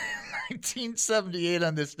 1978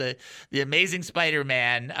 on this day, The Amazing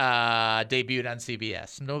Spider-Man debuted on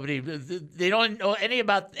CBS. They don't know anything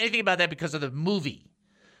about that because of the movie.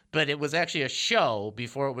 But it was actually a show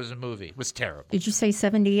before it was a movie. It was terrible. Did you say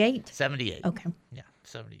 78? 78. Okay. Yeah,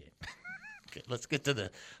 78. Okay, let's get to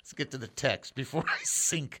the text before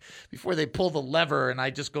they pull the lever and I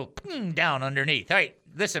just go down underneath. All right,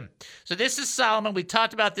 listen. So this is Solomon. We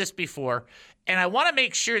talked about this before, and I want to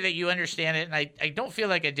make sure that you understand it, and I don't feel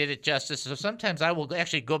like I did it justice. So sometimes I will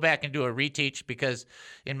actually go back and do a reteach because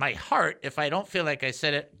in my heart, if I don't feel like I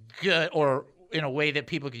said it good or in a way that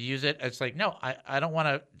people could use it, it's like, no, I don't want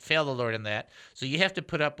to fail the Lord in that. So you have to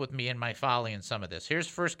put up with me in my folly in some of this.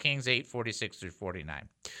 Here's 1 Kings 8:46 through 49.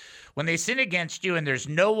 When they sin against you and there's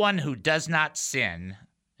no one who does not sin,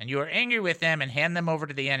 and you are angry with them and hand them over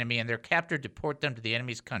to the enemy, and their captor deport them to the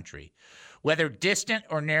enemy's country, whether distant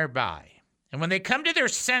or nearby. And when they come to their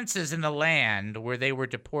senses in the land where they were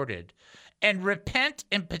deported, and repent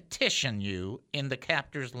and petition you in the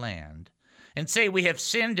captor's land, and say, we have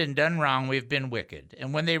sinned and done wrong, we've been wicked.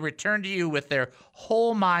 And when they return to you with their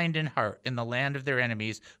whole mind and heart in the land of their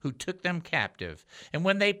enemies who took them captive, and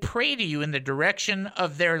when they pray to you in the direction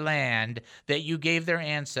of their land that you gave their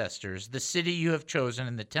ancestors, the city you have chosen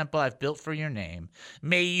and the temple I've built for your name,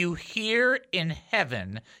 may you hear in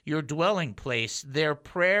heaven, your dwelling place, their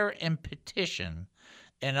prayer and petition,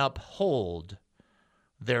 and uphold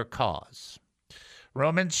their cause.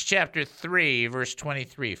 Romans chapter 3, verse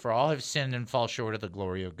 23, for all have sinned and fall short of the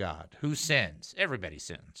glory of God. Who sins? Everybody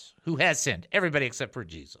sins. Who has sinned? Everybody except for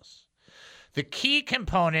Jesus. The key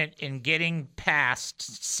component in getting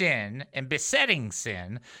past sin and besetting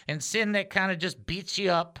sin, and sin that kind of just beats you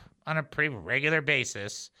up on a pretty regular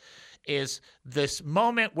basis, is this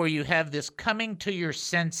moment where you have this coming to your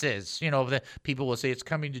senses. You know, the people will say it's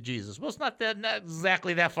coming to Jesus. Well, it's not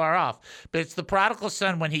exactly that far off. But it's the prodigal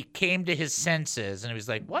son when he came to his senses and he was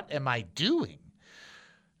like, what am I doing?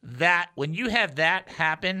 That, when you have that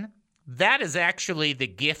happen, that is actually the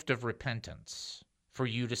gift of repentance for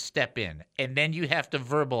you to step in. And then you have to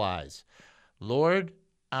verbalize, Lord,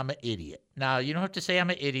 I'm an idiot. Now, you don't have to say I'm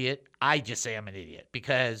an idiot. I just say I'm an idiot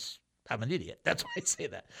because I'm an idiot. That's why I say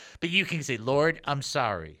that. But you can say, Lord, I'm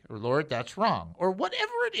sorry. Or Lord, that's wrong. Or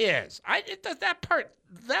whatever it is.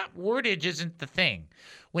 That wordage isn't the thing.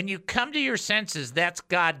 When you come to your senses, that's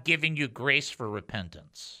God giving you grace for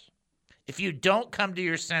repentance. If you don't come to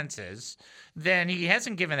your senses, then he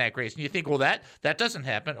hasn't given that grace. And you think, well, that doesn't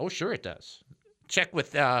happen. Oh, sure it does. Check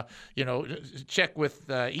with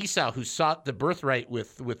Esau, who sought the birthright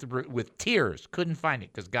with tears, couldn't find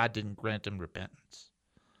it because God didn't grant him repentance.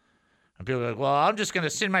 And people are like, well, I'm just going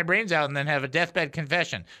to sin my brains out and then have a deathbed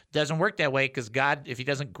confession. Doesn't work that way because God, if he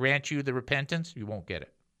doesn't grant you the repentance, you won't get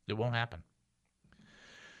it. It won't happen.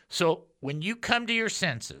 So when you come to your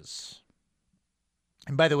senses,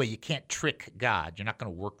 And by the way, you can't trick God. You're not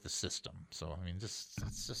going to work the system. So, I mean, it's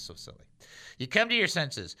just so silly. You come to your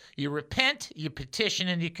senses. You repent, you petition,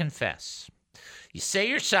 and you confess. You say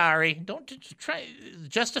you're sorry. Don't try.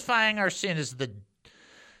 Justifying our sin is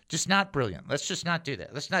just not brilliant. Let's just not do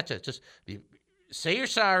that. Let's not just say you're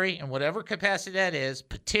sorry in whatever capacity that is.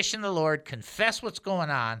 Petition the Lord. Confess what's going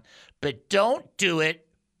on. But don't do it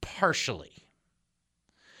partially.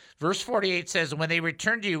 Verse 48 says, when they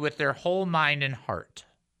return to you with their whole mind and heart.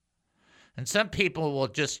 And some people will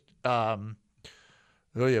just, oh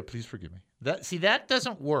yeah, please forgive me. That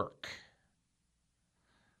doesn't work.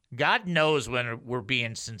 God knows when we're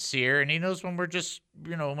being sincere, and he knows when we're just,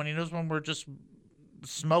 when we're just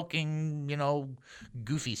smoking,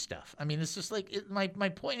 goofy stuff. I mean, it's just like, my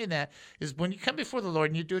point in that is when you come before the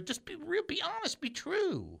Lord and you do it, just be real, be honest, be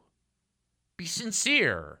true. Be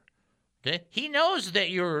sincere. Okay? He knows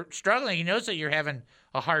that you're struggling. He knows that you're having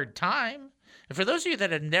a hard time. And for those of you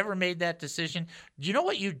that have never made that decision, do you know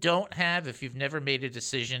what you don't have if you've never made a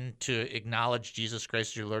decision to acknowledge Jesus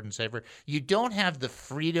Christ as your Lord and Savior? You don't have the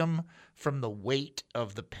freedom from the weight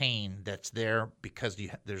of the pain that's there because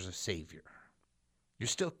there's a Savior. You're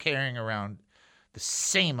still carrying around the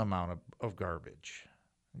same amount of garbage.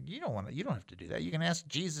 You don't have to do that. You can ask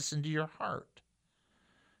Jesus into your heart,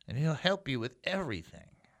 and he'll help you with everything.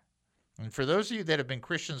 And for those of you that have been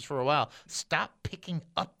Christians for a while, stop picking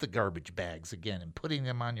up the garbage bags again and putting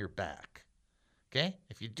them on your back. Okay?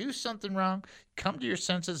 If you do something wrong, come to your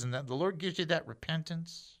senses, and the Lord gives you that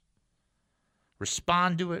repentance.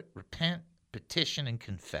 Respond to it, repent, petition, and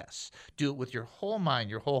confess. Do it with your whole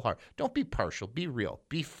mind, your whole heart. Don't be partial. Be real.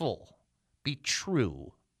 Be full. Be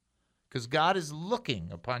true. Because God is looking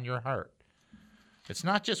upon your heart. It's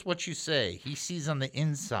not just what you say. He sees on the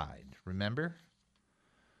inside. Remember?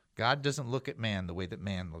 God doesn't look at man the way that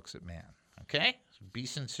man looks at man. Okay? So be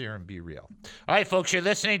sincere and be real. All right, folks, you're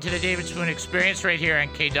listening to the David Spoon Experience right here on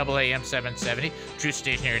KAAM 770. True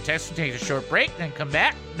station here in Texas. We'll take a short break, then come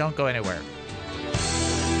back. Don't go anywhere.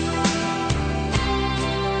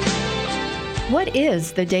 What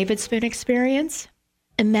is the David Spoon Experience?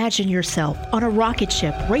 Imagine yourself on a rocket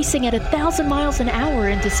ship racing at 1,000 miles an hour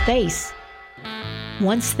into space.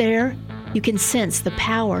 Once there, you can sense the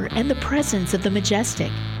power and the presence of the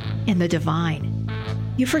majestic and the divine.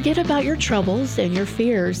 You forget about your troubles and your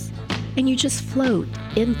fears, and you just float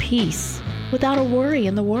in peace without a worry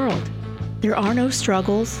in the world. There are no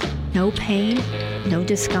struggles, no pain, no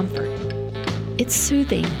discomfort. It's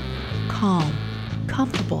soothing, calm,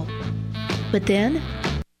 comfortable. But then,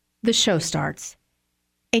 the show starts,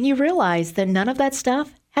 and you realize that none of that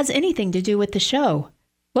stuff has anything to do with the show.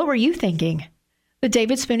 What were you thinking? The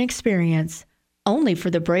David Spoon Experience, only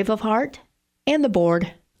for the brave of heart and the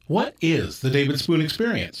bored. What is the David Spoon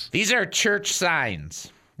Experience? These are church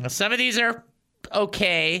signs. Now, some of these are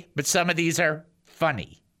okay, but some of these are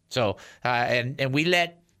funny. So, and we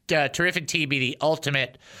let Terrific T be the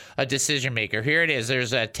ultimate decision maker. Here it is.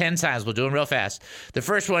 There's 10 signs. We'll do them real fast. The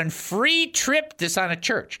first one, free trip. This on a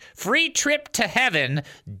church. Free trip to heaven.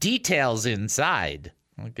 Details inside.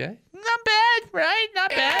 Okay. Not bad, right? Not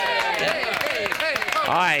bad.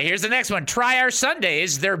 All right, here's the next one. Try our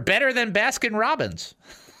Sundays. They're better than Baskin Robbins.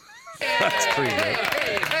 That's pretty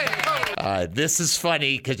good. This is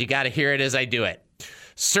funny because you got to hear it as I do it.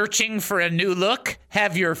 Searching for a new look?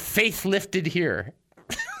 Have your faith lifted here.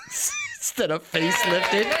 Instead of face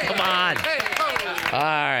lifted? Come on. All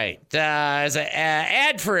right. There's an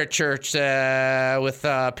ad for a church with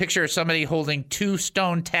a picture of somebody holding 2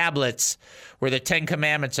 stone tablets where the 10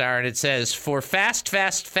 Commandments are, and it says, for fast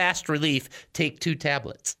relief, take 2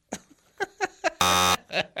 tablets.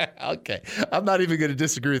 Okay. I'm not even going to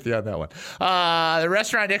disagree with you on that one. The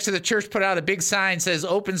restaurant next to the church put out a big sign says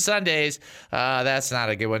open Sundays. That's not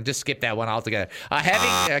a good one. Just skip that one altogether.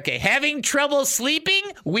 Having trouble sleeping?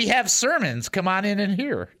 We have sermons. Come on in and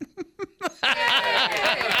hear.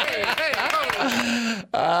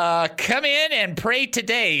 Come in and pray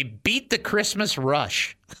today. Beat the Christmas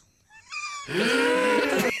rush.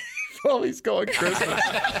 Oh, he's going Christmas.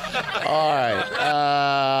 All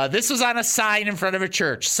right. This was on a sign in front of a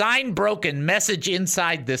church. Sign broken. Message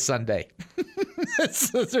inside this Sunday.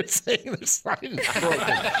 So they're saying their sign is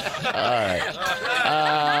broken. All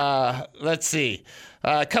right. Let's see.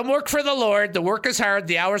 Come work for the Lord. The work is hard.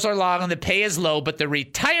 The hours are long and the pay is low, but the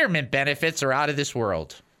retirement benefits are out of this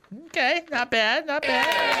world. Okay. Not bad. Not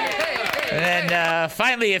bad. And then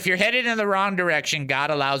finally, if you're headed in the wrong direction, God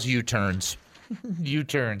allows U-turns.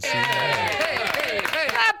 U-turns. Not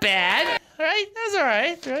bad. Right? right. That's all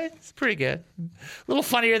right. Right? It's pretty good. A little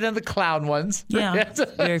funnier than the clown ones. Yeah,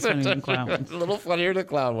 very funny than clown ones. A little funnier than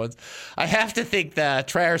clown ones. I have to think the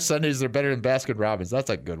Try Our Sundays are better than Baskin Robbins. That's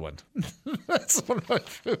a good one. That's what I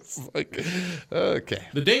feel like. Okay.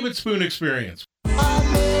 The David Spoon Experience. Amazing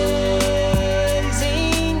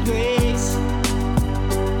grace,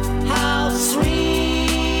 how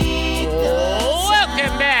sweet the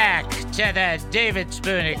Welcome back to the David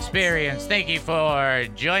Spoon Experience. Thank you for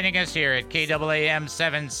joining us here at KAAM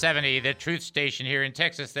 770, the truth station here in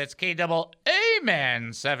Texas. That's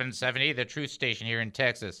KAAM 770, the truth station here in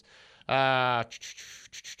Texas. How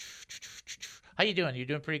you doing? You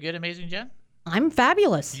doing pretty good, Amazing Jen? I'm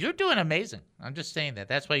fabulous. You're doing amazing. I'm just saying that.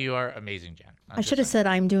 That's why you are amazing, Jen. I should have said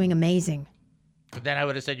I'm doing amazing. But then I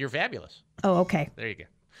would have said you're fabulous. Oh, okay. There you go.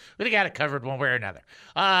 We got it covered one way or another.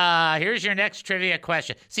 Here's your next trivia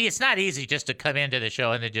question. See, it's not easy just to come into the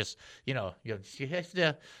show and then just, you have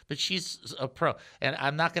to, but she's a pro. And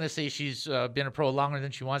I'm not going to say she's been a pro longer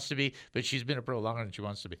than she wants to be, but she's been a pro longer than she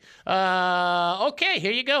wants to be. Okay,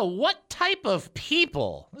 here you go. What type of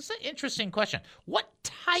people, this is an interesting question. What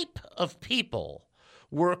type of people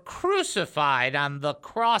were crucified on the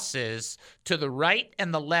crosses to the right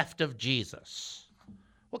and the left of Jesus?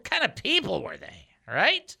 What kind of people were they? All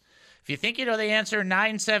right? If you think you know the answer,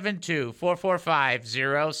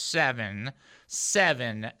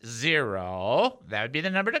 972-445-0770. That would be the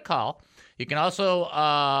number to call. You can also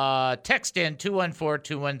text in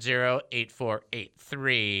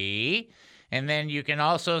 214-210-8483. And then you can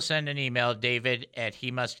also send an email,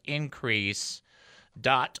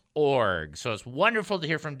 david@hemustincrease.org. So it's wonderful to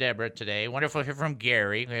hear from Deborah today. Wonderful to hear from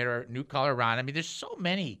Gary. We had our new caller, Ron. I mean, there's so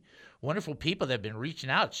many wonderful people that have been reaching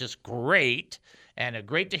out. It's just great. And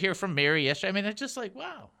great to hear from Mary yesterday. I mean, it's just like,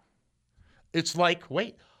 wow. It's like,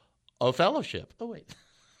 wait, a fellowship. Oh, wait.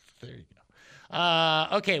 There you go.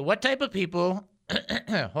 Okay, what type of people...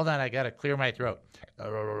 Hold on, I got to clear my throat.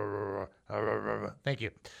 Thank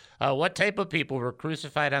you. What type of people were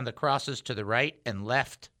crucified on the crosses to the right and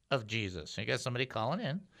left of Jesus? You got somebody calling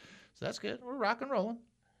in. So that's good. We're rock and rolling.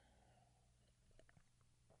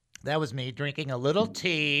 That was me drinking a little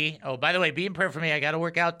tea. Oh, by the way, be in prayer for me. I got to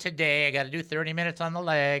work out today. I got to do 30 minutes on the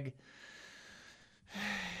leg.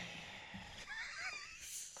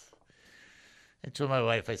 I told my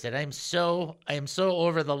wife, I said, I am so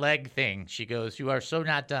over the leg thing. She goes, you are so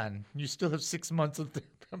not done. You still have 6 months of therapy.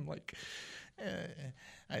 I'm like,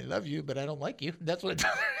 I love you, but I don't like you. That's what I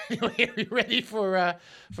told her. Anyway, are you ready for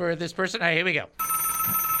this person? All right, here we go.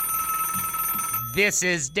 This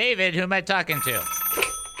is David. Who am I talking to?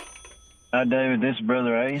 Hi, David. This is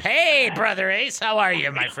Brother Ace. Hey, Brother Ace. How are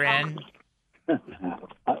you, my friend?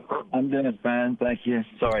 I'm doing fine, thank you.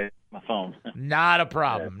 Sorry, my phone. Not a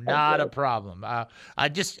problem. Not a problem. I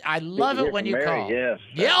love it when you Mary, call. Yes.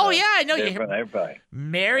 Yeah. Oh, yeah. I know you. Everybody.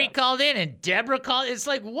 Mary called in and Deborah called. It's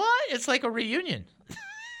like what? It's like a reunion.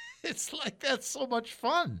 It's like that's so much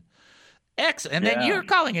fun. Excellent. And then you're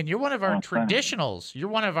calling in. You're one of our traditionals. You're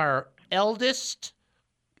one of our eldest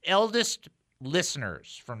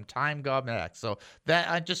listeners from time gone back. So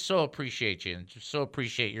that I just so appreciate you and just so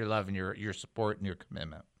appreciate your love and your support and your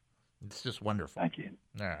commitment. It's just wonderful. Thank you.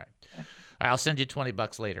 All right. I'll send you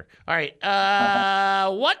 $20 later. All right.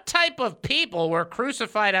 What type of people were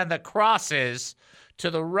crucified on the crosses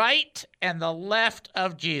to the right and the left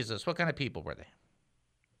of Jesus? What kind of people were they?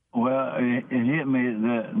 Well, it hit me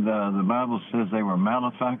that the Bible says they were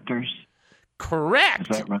malefactors.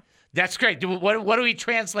 Correct. Is that right? That's great. What do we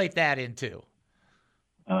translate that into?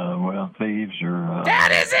 Well, thieves or...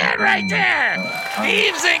 that is it right there!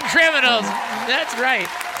 Thieves and criminals. That's right.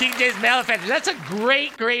 King James malefactors. That's a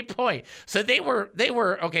great point. So they were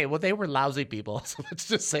okay, well, they were lousy people. So let's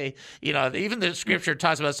just say, even the scripture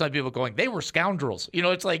talks about some people going, they were scoundrels.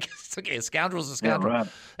 It's like, it's okay, a scoundrel's a scoundrel. Yeah,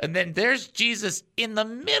 right. And then there's Jesus in the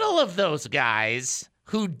middle of those guys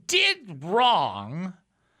who did wrong,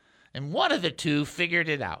 and one of the two figured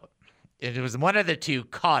it out. It was one of the two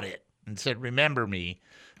caught it and said, remember me.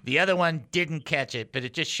 The other one didn't catch it, but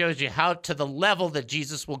it just shows you how to the level that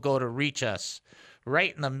Jesus will go to reach us.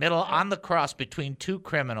 Right in the middle, on the cross between two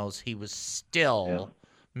criminals, he was still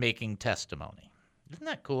making testimony. Isn't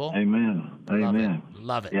that cool? Amen.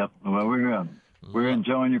 Love it. Yep. Well, we're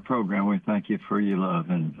enjoying your program. We thank you for your love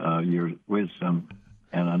and your wisdom.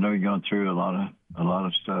 And I know you're going through a lot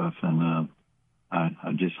of stuff, and I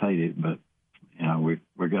just hate it, but we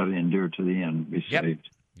got to endure to the end, be saved.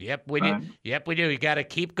 Yep, we do. Yep, we do. You got to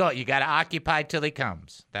keep going. You got to occupy till he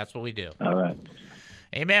comes. That's what we do. All right.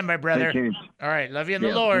 Amen, my brother. All right, love you in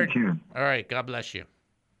the Lord. Thank you. All right, God bless you.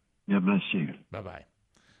 God bless you. Bye-bye.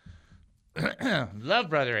 Love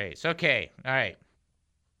Brother Ace. Okay, all right.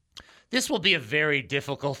 This will be a very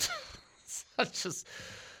difficult. let's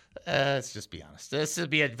just be honest. This will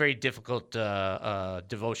be a very difficult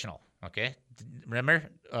devotional. Okay, remember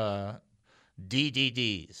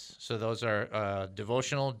DDDs. So those are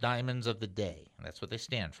devotional diamonds of the day. That's what they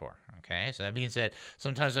stand for. Okay, so that means that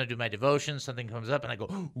sometimes when I do my devotions, something comes up and I go,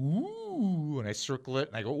 ooh, and I circle it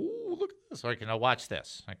and I go, ooh, look at this. So I can now watch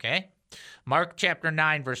this. Okay. Mark chapter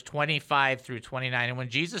 9, verse 25 through 29. And when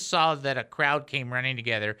Jesus saw that a crowd came running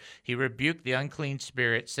together, he rebuked the unclean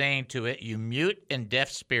spirit, saying to it, "You mute and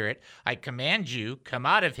deaf spirit, I command you, come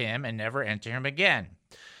out of him and never enter him again."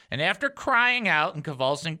 And after crying out and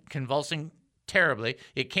convulsing terribly,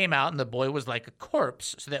 it came out, and the boy was like a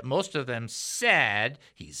corpse, so that most of them said,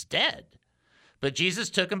 "He's dead." But Jesus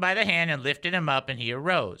took him by the hand and lifted him up, and he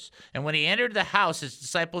arose. And when he entered the house, his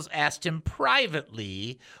disciples asked him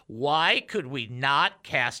privately, "Why could we not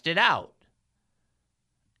cast it out?"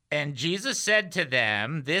 And Jesus said to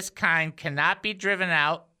them, "This kind cannot be driven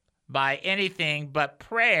out by anything but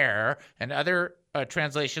prayer," and other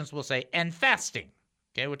translations will say, "and fasting,"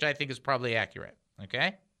 okay, which I think is probably accurate,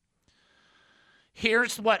 okay?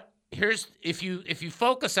 Here's if you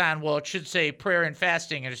focus on, well, it should say prayer and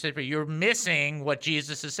fasting, and you're missing what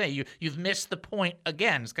Jesus is saying. You've missed the point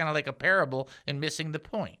again. It's kind of like a parable and missing the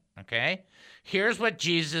point, okay? Here's what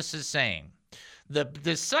Jesus is saying. The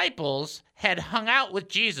disciples had hung out with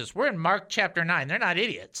Jesus. We're in Mark chapter 9. They're not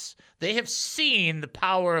idiots. They have seen the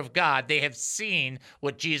power of God. They have seen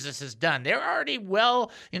what Jesus has done. They're already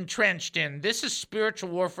well entrenched in this is spiritual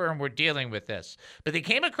warfare, and we're dealing with this. But they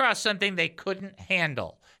came across something they couldn't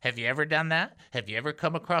handle. Have you ever done that? Have you ever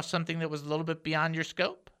come across something that was a little bit beyond your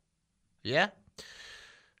scope? Yeah?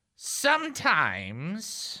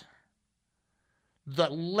 Sometimes the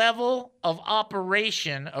level of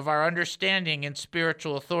operation of our understanding in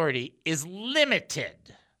spiritual authority is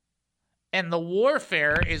limited, and the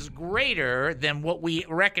warfare is greater than what we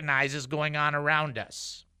recognize is going on around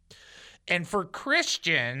us. And for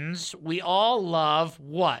Christians, we all love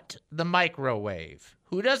what? The microwave.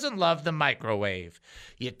 Who doesn't love the microwave?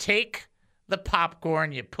 You take the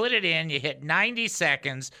popcorn, you put it in, you hit 90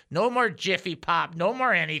 seconds, no more Jiffy Pop, no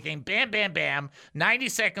more anything, bam, bam, bam. 90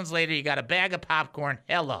 seconds later, you got a bag of popcorn.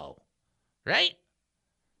 Hello. Right?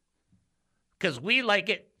 Because we like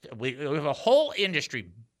it. We have a whole industry,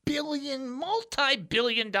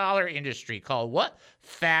 multi-billion-dollar industry called what?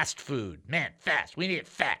 Fast food. Man, fast. We need it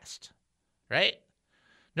fast. Right?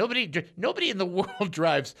 Nobody in the world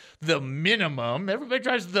drives the minimum. Everybody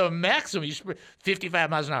drives the maximum. 55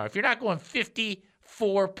 miles an hour. If you're not going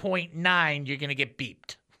 54.9, you're going to get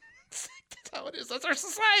beeped. That's how it is. That's our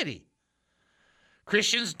society.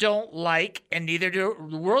 Christians don't like, and neither do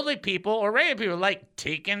worldly people or regular people, like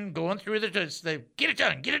going through the get it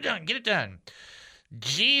done, get it done, get it done.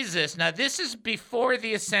 Jesus, now this is before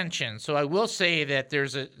the ascension, so I will say that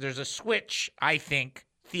there's a switch, I think,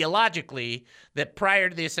 theologically, that prior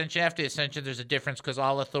to the ascension, after the ascension, there's a difference because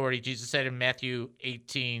all authority, Jesus said in Matthew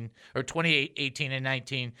 18, or 28, 18, and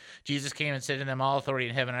 19, Jesus came and said to them, all authority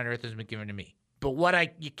in heaven and earth has been given to me. But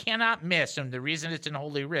what you cannot miss, and the reason it's in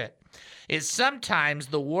Holy Writ, is sometimes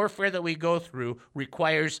the warfare that we go through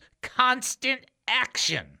requires constant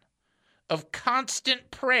action of constant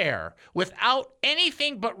prayer without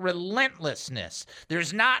anything but relentlessness.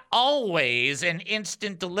 There's not always an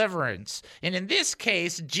instant deliverance. And in this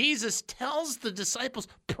case, Jesus tells the disciples,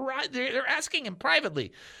 they're asking him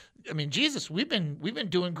privately, I mean, Jesus, we've been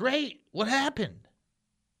doing great. What happened?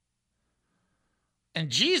 And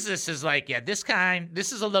Jesus is like, yeah, this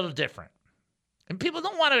is a little different. And people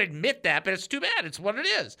don't want to admit that, but it's too bad. It's what it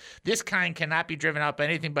is. This kind cannot be driven out by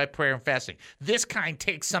anything but prayer and fasting. This kind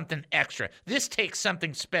takes something extra. This takes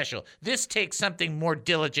something special. This takes something more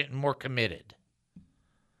diligent and more committed.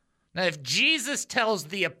 Now, if Jesus tells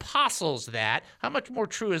the apostles that, how much more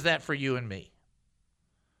true is that for you and me?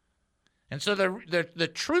 And so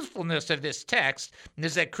the truthfulness of this text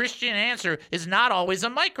is that Christian answer is not always a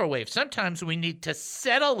microwave. Sometimes we need to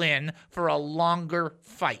settle in for a longer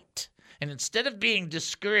fight. And instead of being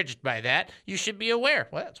discouraged by that, you should be aware.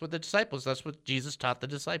 Well, that's what Jesus taught the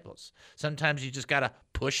disciples. Sometimes you just got to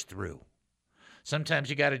push through.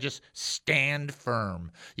 Sometimes you got to just stand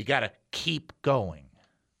firm. You got to keep going.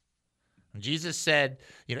 And Jesus said,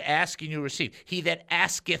 ask and you receive. He that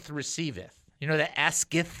asketh receiveth. You know the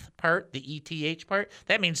asketh part, the ETH part?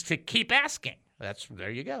 That means to keep asking.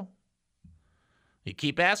 There you go. You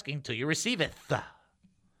keep asking till you receiveth.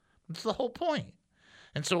 That's the whole point.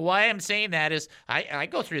 And so why I'm saying that is I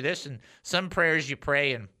go through this, and some prayers you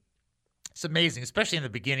pray, and It's amazing, especially in the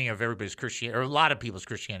beginning of everybody's Christianity, or a lot of people's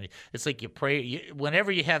Christianity. It's like you pray,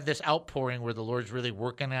 whenever you have this outpouring where the Lord's really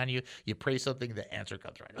working on you, you pray something, the answer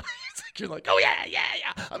comes right away. It's like you're like, oh, yeah,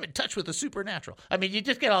 I'm in touch with the supernatural. I mean, you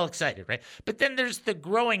just get all excited, right? But then there's the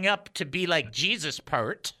growing up to be like Jesus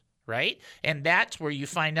part, right? And that's where you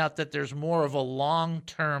find out that there's more of a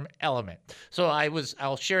long-term element. So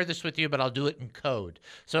I'll share this with you, but I'll do it in code.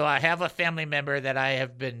 So I have a family member that I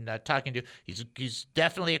have been talking to. He's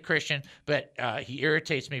definitely a Christian, but he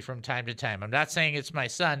irritates me from time to time. I'm not saying it's my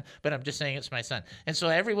son, but I'm just saying it's my son. And so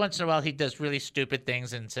every once in a while, he does really stupid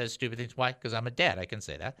things and says stupid things. Why? Because I'm a dad. I can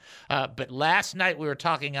say that. But last night we were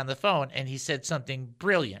talking on the phone, and he said something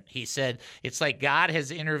brilliant. He said, it's like God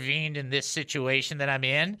has intervened in this situation that I'm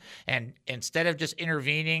in, and instead of just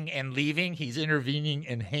intervening and leaving, he's intervening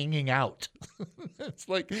and hanging out. It's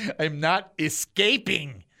like I'm not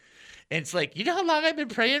escaping. And it's like, you know how long I've been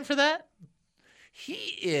praying for that?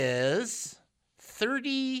 He is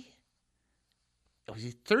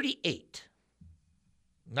 38.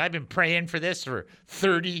 And I've been praying for this for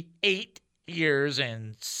 38 years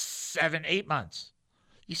and 7-8 months.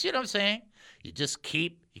 You see what I'm saying? You just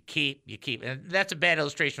keep. And that's a bad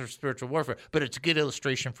illustration of spiritual warfare, but it's a good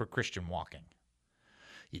illustration for Christian walking.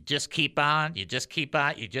 You just keep on,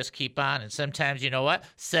 and sometimes, you know what?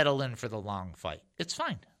 Settle in for the long fight. It's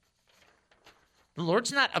fine. The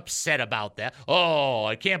Lord's not upset about that. Oh,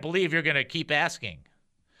 I can't believe you're going to keep asking.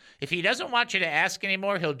 If he doesn't want you to ask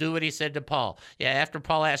anymore, he'll do what he said to Paul. Yeah, after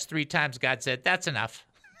Paul asked 3 times, God said, that's enough.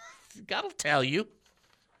 God will tell you.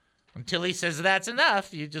 Until he says that's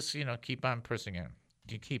enough, you just, keep on pressing in.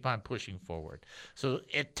 You keep on pushing forward. So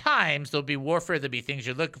at times, there'll be warfare. There'll be things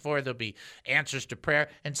you're looking for. There'll be answers to prayer.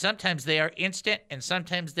 And sometimes they are instant, and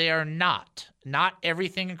sometimes they are not. Not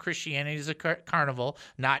everything in Christianity is a carnival.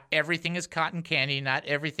 Not everything is cotton candy. Not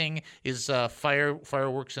everything is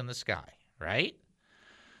fireworks in the sky, right?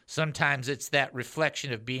 Sometimes it's that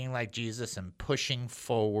reflection of being like Jesus and pushing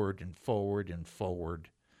forward and forward and forward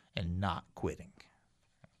and not quitting.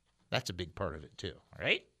 That's a big part of it too, all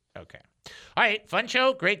right? Okay. All right, fun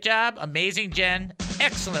show, great job, amazing, Jen,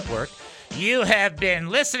 excellent work. You have been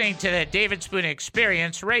listening to the David Spoon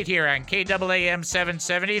Experience right here on KAAM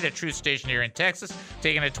 770, the truth station here in Texas.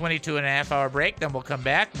 Taking a 22.5-hour break, then we'll come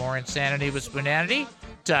back. More Insanity with Spoonanity.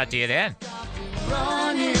 Talk to you then.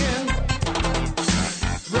 Running and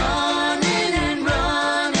running and running.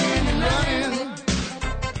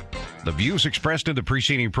 The views expressed in the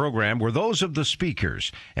preceding program were those of the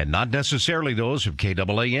speakers and not necessarily those of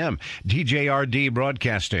KAAM, DJRD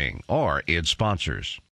Broadcasting, or its sponsors.